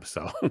 Yep.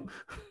 So,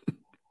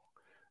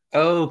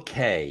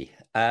 Okay,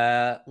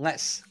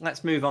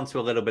 let's move on to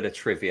a little bit of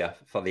trivia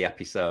for the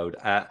episode.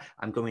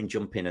 I'm going to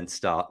jump in and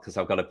start because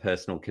I've got a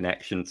personal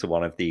connection to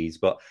one of these,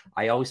 but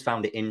I always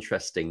found it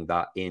interesting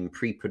that in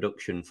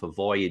pre-production for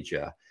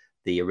Voyager,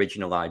 the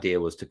original idea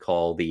was to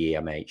call the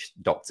EMH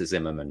Dr.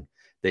 Zimmerman.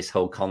 This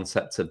whole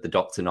concept of the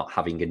Doctor not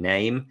having a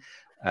name,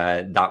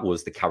 that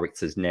was the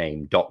character's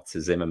name, Dr.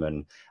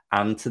 Zimmerman.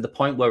 And to the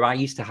point where I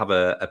used to have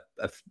a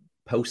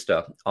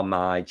poster on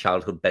my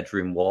childhood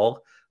bedroom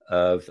wall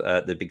of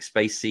the big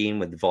space scene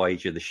with the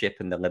Voyager, the ship,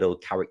 and the little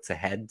character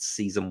heads,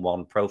 season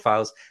 1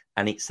 profiles.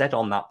 And it said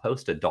on that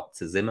poster,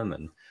 Dr.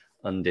 Zimmerman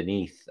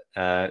underneath.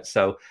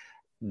 So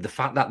the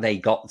fact that they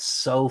got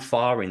so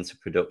far into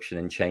production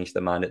and changed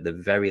their mind at the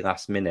very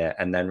last minute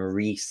and then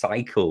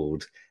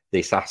recycled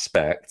this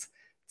aspect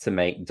to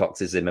make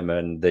Dr.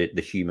 Zimmerman the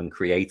human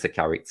creator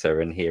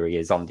character, and here he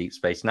is on Deep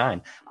Space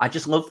Nine. I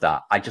just love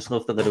that. I just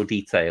love the little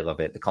detail of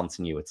it, the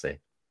continuity.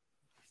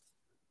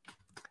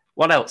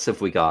 What else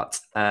have we got?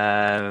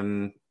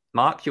 Mark,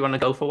 do you want to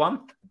go for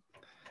one?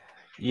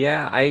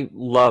 Yeah, I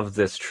love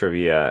this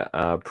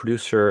trivia.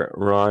 Producer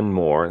Ron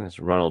Moore, that's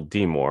Ronald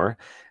D. Moore,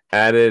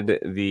 added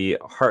the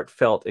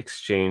heartfelt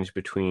exchange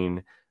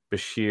between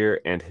Bashir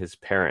and his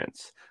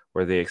parents,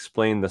 where they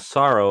explain the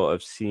sorrow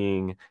of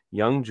seeing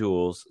young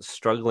Jules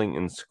struggling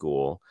in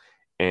school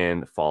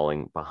and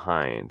falling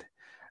behind.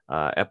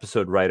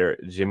 Episode writer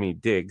Jimmy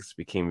Diggs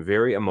became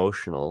very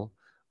emotional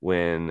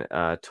when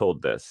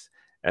told this,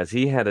 as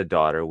he had a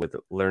daughter with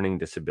learning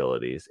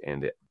disabilities,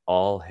 and it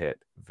all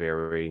hit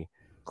very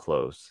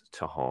close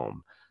to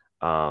home.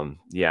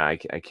 Yeah, I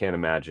can't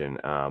imagine.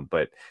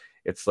 But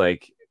it's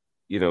like,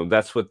 you know,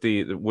 that's what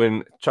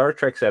when Star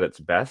Trek's at its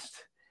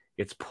best,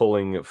 it's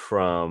pulling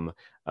from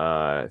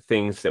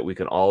things that we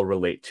can all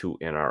relate to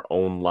in our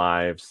own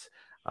lives.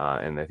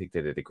 And I think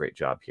they did a great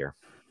job here.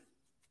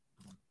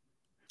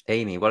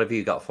 Amy, what have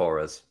you got for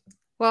us?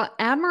 Well,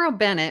 Admiral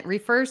Bennett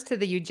refers to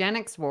the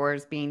eugenics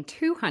wars being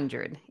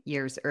 200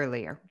 years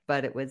earlier,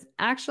 but it was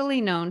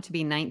actually known to be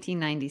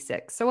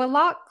 1996. So a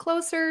lot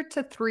closer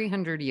to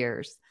 300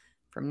 years.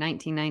 From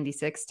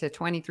 1996 to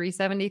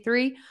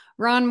 2373,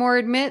 Ron Moore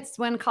admits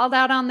when called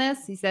out on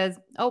this, he says,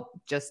 "Oh,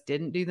 just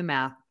didn't do the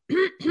math." They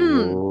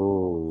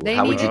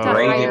how would needed you to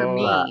grade hire it?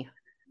 me.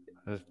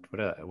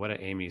 what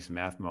a Amy's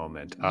math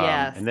moment.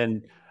 Yes. And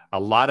then a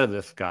lot of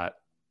this got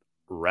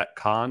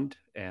retconned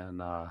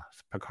in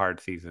Picard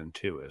season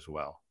 2 as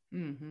well.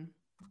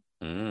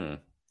 Mm-hmm.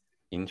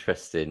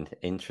 Interesting.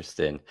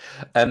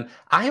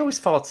 I always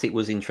thought it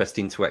was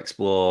interesting to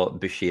explore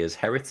Bashir's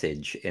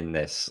heritage in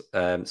this.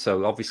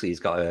 So obviously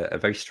he's got a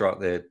very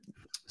strong,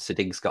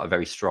 Siddig's got a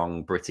very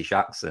strong British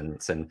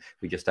accent, and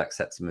we just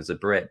accept him as a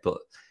Brit. But,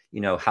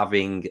 you know,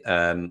 having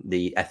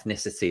the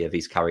ethnicity of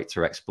his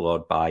character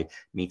explored by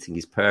meeting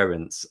his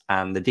parents.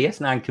 And the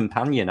DS9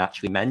 companion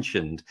actually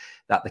mentioned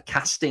that the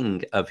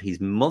casting of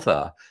his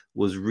mother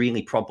was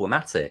really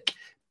problematic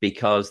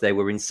because they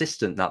were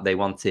insistent that they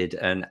wanted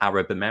an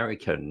Arab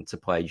American to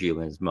play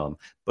Julian's mum.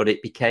 But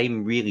it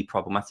became really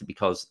problematic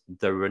because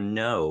there were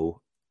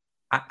no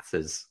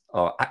actors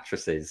or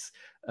actresses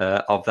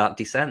of that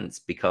descent,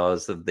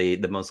 because of the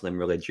Muslim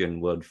religion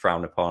would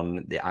frown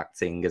upon the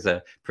acting as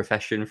a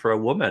profession for a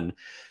woman.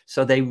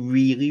 So they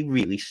really,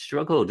 really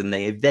struggled, and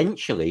they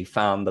eventually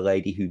found the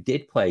lady who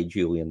did play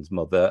Julian's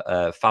mother,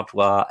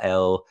 Fadwa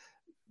El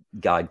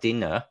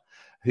Gaidina,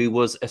 who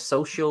was a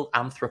social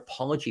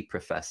anthropology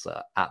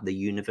professor at the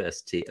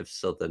University of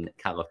Southern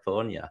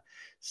California.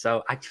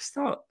 So I just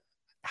thought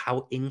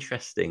how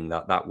interesting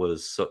that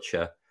was such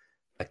a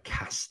a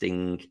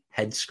casting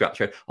head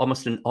scratcher,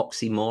 almost an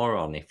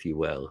oxymoron, if you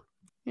will.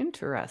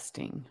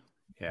 Interesting.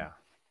 Yeah,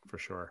 for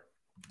sure.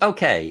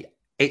 Okay,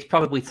 it's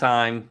probably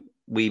time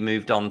we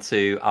moved on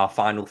to our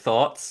final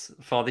thoughts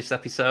for this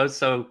episode.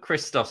 So,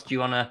 Christos, do you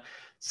want to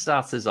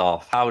start us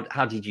off?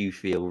 How did you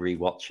feel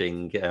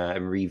rewatching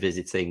and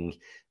revisiting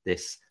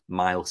this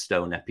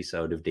milestone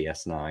episode of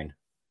DS9?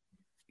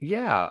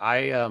 Yeah,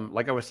 I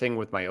like I was saying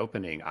with my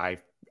opening, I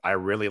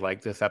really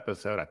like this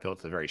episode. I feel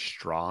it's a very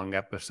strong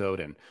episode,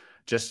 and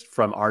just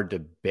from our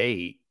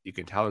debate, you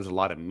can tell there's a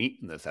lot of meat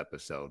in this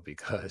episode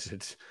because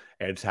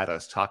it's had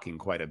us talking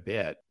quite a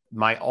bit.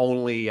 My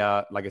only,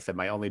 like I said,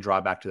 my only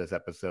drawback to this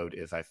episode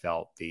is I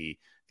felt the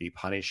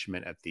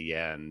punishment at the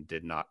end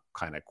did not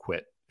kind of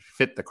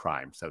fit the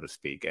crime, so to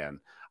speak. And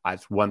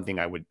that's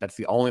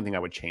the only thing I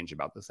would change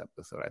about this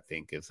episode, I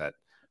think, is that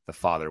the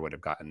father would have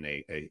gotten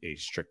a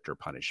stricter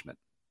punishment.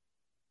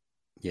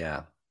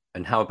 Yeah.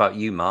 And how about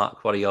you,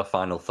 Mark? What are your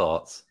final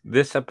thoughts?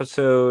 This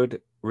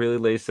episode really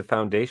lays the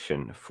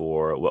foundation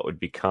for what would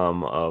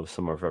become of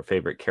some of our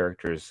favorite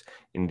characters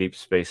in Deep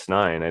Space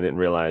Nine. I didn't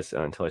realize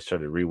until I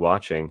started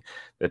rewatching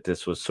that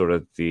this was sort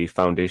of the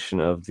foundation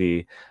of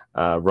the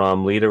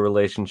Rom-Lita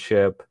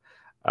relationship.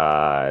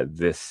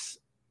 This,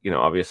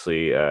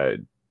 obviously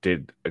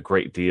did a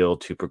great deal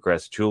to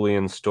progress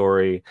Julian's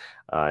story,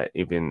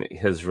 even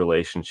his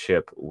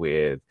relationship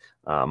with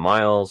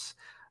Miles.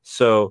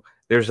 So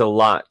there's a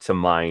lot to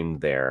mine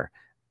there.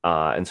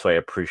 And so I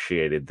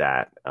appreciated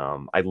that.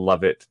 I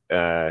love it,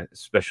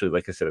 especially,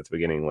 like I said at the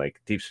beginning, like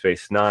Deep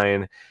Space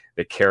Nine,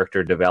 the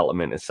character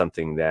development is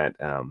something that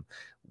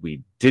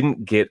we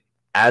didn't get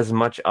as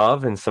much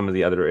of in some of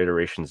the other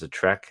iterations of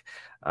Trek,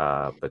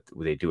 but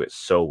they do it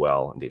so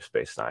well in Deep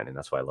Space Nine, and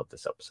that's why I love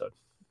this episode.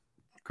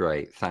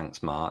 Great.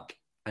 Thanks, Mark.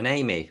 And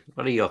Amy,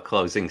 what are your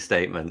closing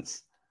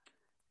statements?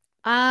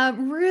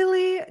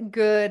 Really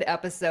good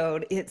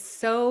episode. It's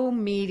so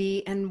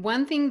meaty. And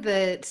one thing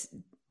that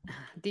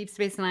Deep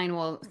Space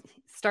Nine,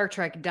 Star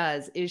Trek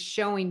does is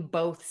showing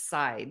both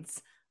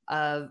sides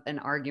of an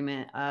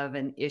argument, of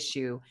an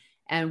issue.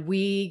 And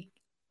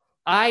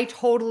I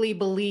totally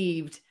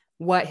believed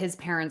what his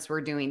parents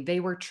were doing. They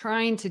were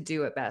trying to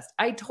do it best.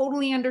 I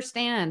totally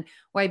understand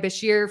why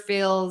Bashir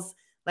feels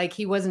like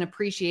he wasn't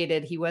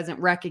appreciated. He wasn't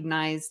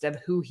recognized of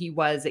who he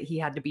was, that he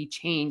had to be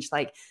changed.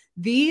 Like,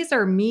 these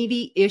are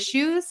meaty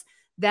issues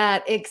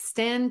that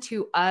extend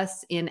to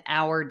us in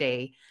our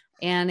day.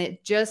 And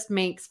it just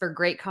makes for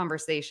great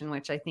conversation,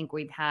 which I think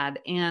we've had.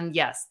 And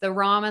yes, the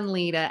Rom and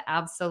Lita,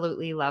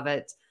 absolutely love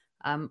it.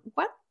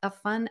 What a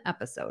fun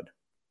episode.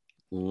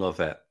 Love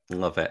it.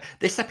 Love it.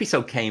 This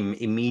episode came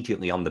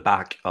immediately on the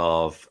back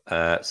of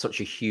such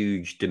a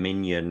huge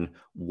Dominion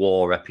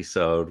war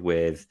episode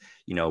with,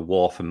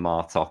 Worf and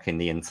Martok in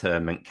the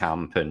internment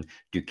camp and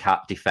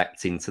Dukat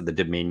defecting to the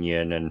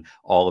Dominion and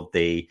all of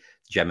the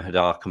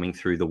Jem'Hadar coming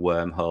through the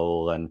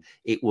wormhole. And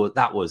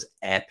that was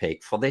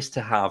epic. For this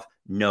to have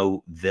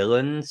no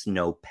villains,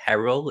 no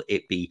peril,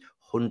 it be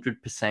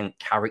 100%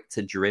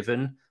 character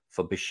driven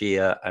for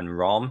Bashir and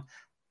Rom,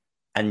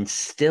 and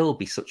still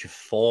be such a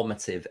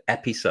formative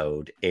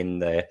episode in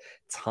the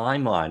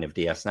timeline of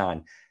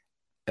DS9.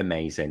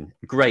 Amazing.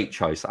 Great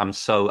choice. I'm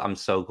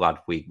so glad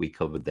we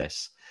covered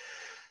this.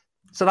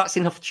 So that's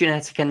enough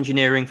genetic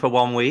engineering for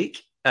 1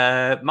 week.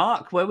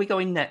 Mark, where are we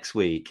going next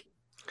week?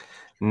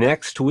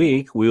 Next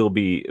week, we will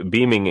be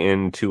beaming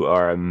into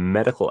our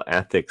medical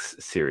ethics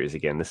series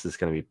again. This is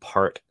going to be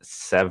part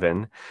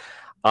 7.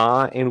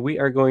 And we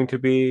are going to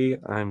be,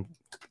 I'm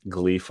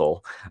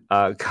gleeful,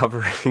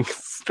 covering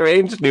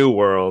Strange New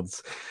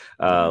Worlds.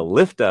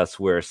 Lift us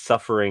where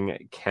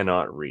suffering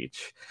cannot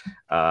reach.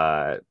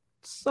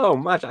 So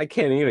much. I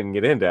can't even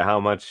get into how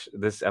much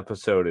this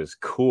episode is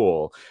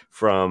cool,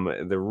 from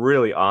the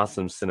really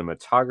awesome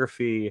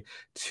cinematography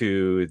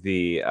to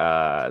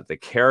the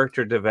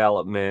character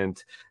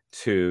development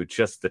to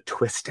just the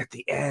twist at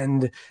the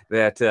end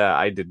that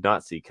I did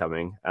not see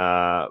coming.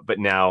 But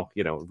now,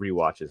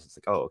 rewatches, it's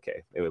like, oh,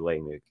 okay, they were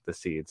laying the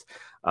seeds.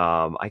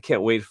 I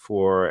can't wait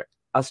for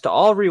us to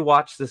all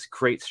rewatch this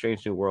great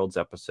Strange New Worlds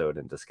episode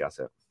and discuss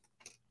it.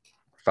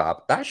 Fab.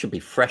 That should be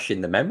fresh in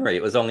the memory.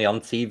 It was only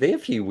on TV a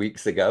few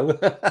weeks ago.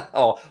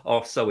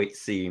 or so it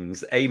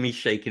seems. Amy's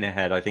shaking her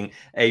head. I think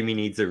Amy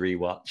needs a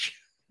rewatch.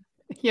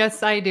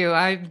 Yes, I do.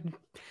 I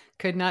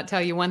could not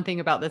tell you one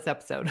thing about this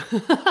episode.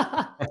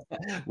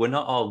 We're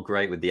not all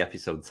great with the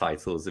episode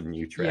titles of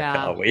New Trek,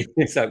 Yeah. are we?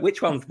 So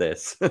which one's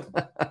this?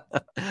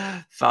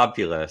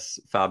 Fabulous.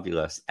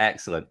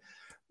 Excellent.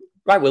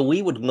 Right, well,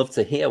 we would love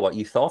to hear what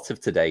you thought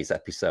of today's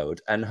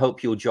episode and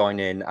hope you'll join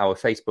in our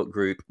Facebook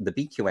group, the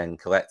BQN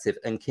Collective,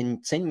 and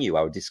continue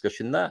our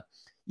discussion there.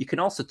 You can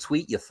also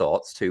tweet your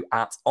thoughts to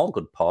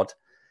 @AllGoodPod.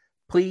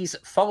 Please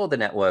follow the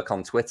network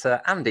on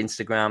Twitter and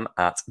Instagram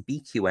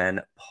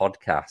 @BQN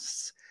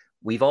Podcasts.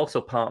 We've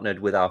also partnered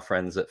with our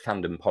friends at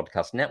Fandom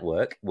Podcast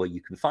Network, where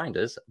you can find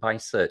us by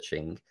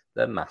searching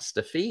the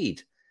master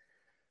feed.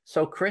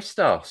 So,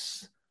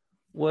 Christos,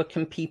 where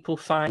can people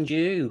find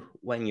you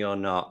when you're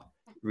not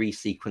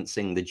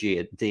resequencing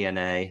the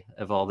DNA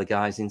of all the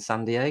guys in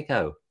San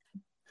Diego?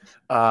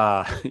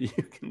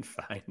 You can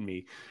find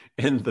me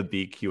in the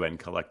BQN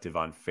Collective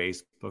on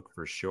Facebook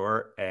for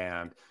sure,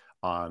 and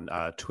on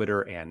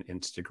Twitter and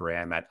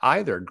Instagram at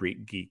either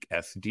Greek Geek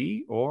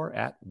SD or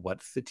at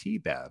What's the Tea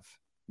Bev.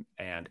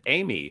 And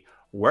Amy,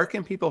 where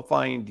can people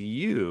find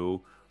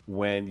you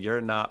when you're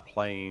not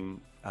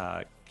playing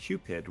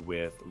Cupid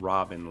with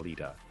Rob and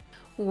Lita?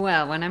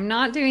 Well, when I'm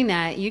not doing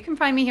that, you can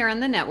find me here on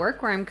the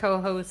network where I'm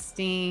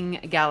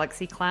co-hosting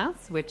Galaxy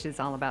Class, which is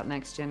all about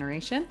Next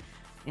Generation,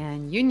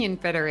 and Union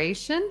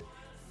Federation.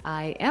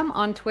 I am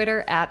on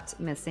Twitter at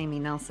Miss Amy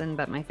Nelson,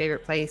 but my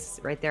favorite place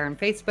right there on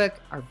Facebook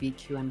are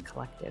BQN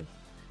Collective.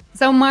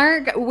 So,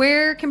 Mark,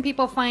 where can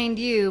people find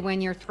you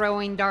when you're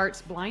throwing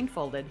darts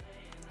blindfolded?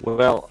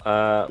 Well,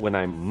 when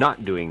I'm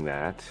not doing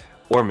that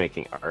or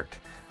making art,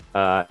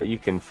 you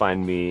can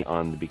find me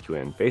on the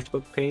BQN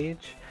Facebook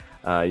page.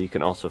 You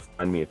can also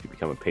find me if you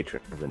become a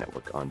patron of the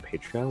network on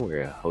Patreon,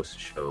 where I host a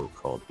show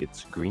called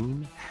It's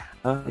Green.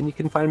 And you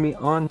can find me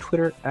on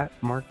Twitter at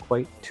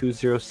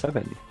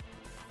MarkWhite207.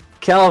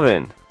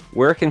 Calvin,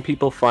 where can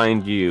people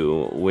find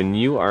you when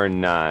you are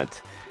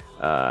not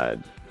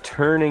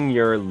turning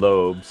your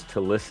lobes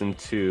to listen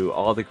to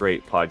all the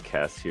great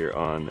podcasts here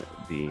on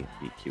the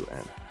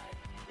BQN?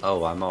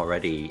 Oh, I'm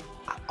already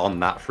on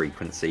that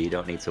frequency. You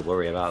don't need to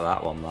worry about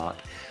that one, Mark.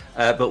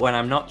 But when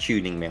I'm not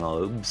tuning my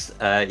lobes,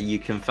 you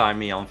can find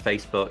me on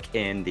Facebook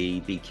in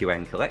the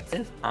BQN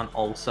Collective and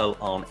also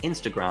on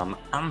Instagram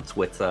and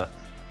Twitter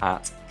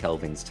at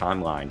Kelvin's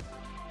Timeline.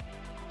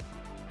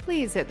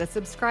 Please hit the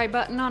subscribe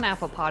button on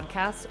Apple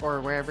Podcasts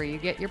or wherever you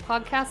get your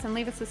podcasts and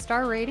leave us a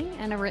star rating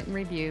and a written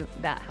review.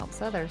 That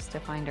helps others to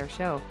find our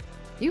show.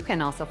 You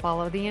can also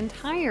follow the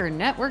entire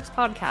network's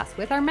podcast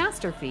with our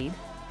master feed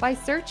by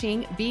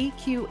searching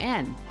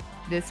BQN.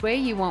 This way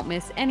you won't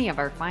miss any of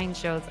our fine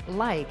shows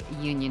like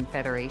Union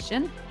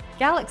Federation,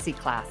 Galaxy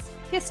Class,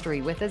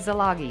 History with the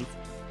Zalagis,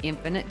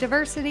 Infinite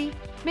Diversity,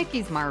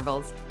 Mickey's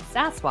Marvels,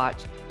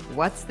 Sasquatch,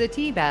 What's the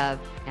Tea Bev,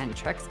 and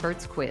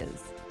Trexpert's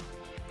Quiz.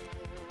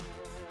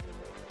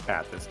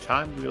 At this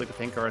time, we would like to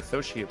thank our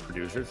associate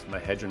producers,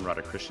 Mahedran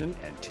Radhakrishnan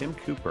and Tim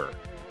Cooper.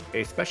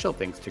 A special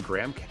thanks to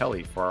Graham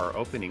Kelly for our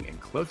opening and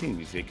closing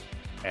music,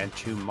 and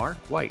to Mark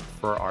White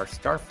for our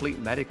Starfleet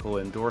Medical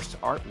endorsed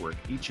artwork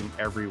each and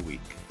every week.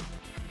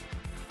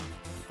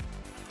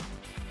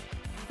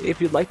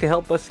 If you'd like to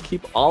help us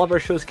keep all of our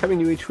shows coming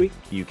to you each week,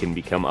 you can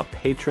become a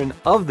patron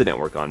of the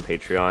network on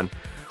Patreon.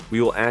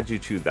 We will add you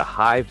to the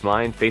Hive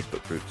Mind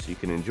Facebook group so you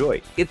can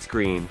enjoy It's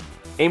Green,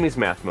 Amy's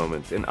Math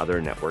Moments, and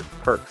other network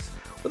perks.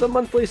 With a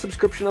monthly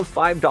subscription of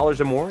 $5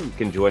 or more, you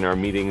can join our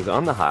meetings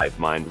on the Hive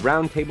Mind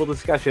Roundtable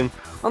discussion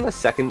on the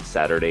second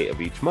Saturday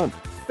of each month.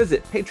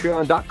 Visit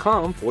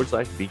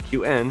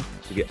patreon.com/BQN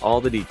to get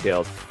all the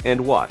details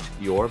and watch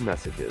your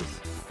messages.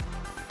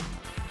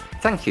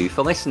 Thank you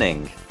for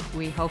listening.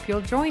 We hope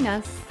you'll join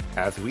us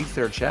As we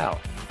search out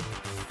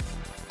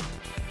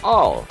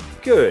All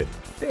good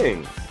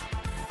things.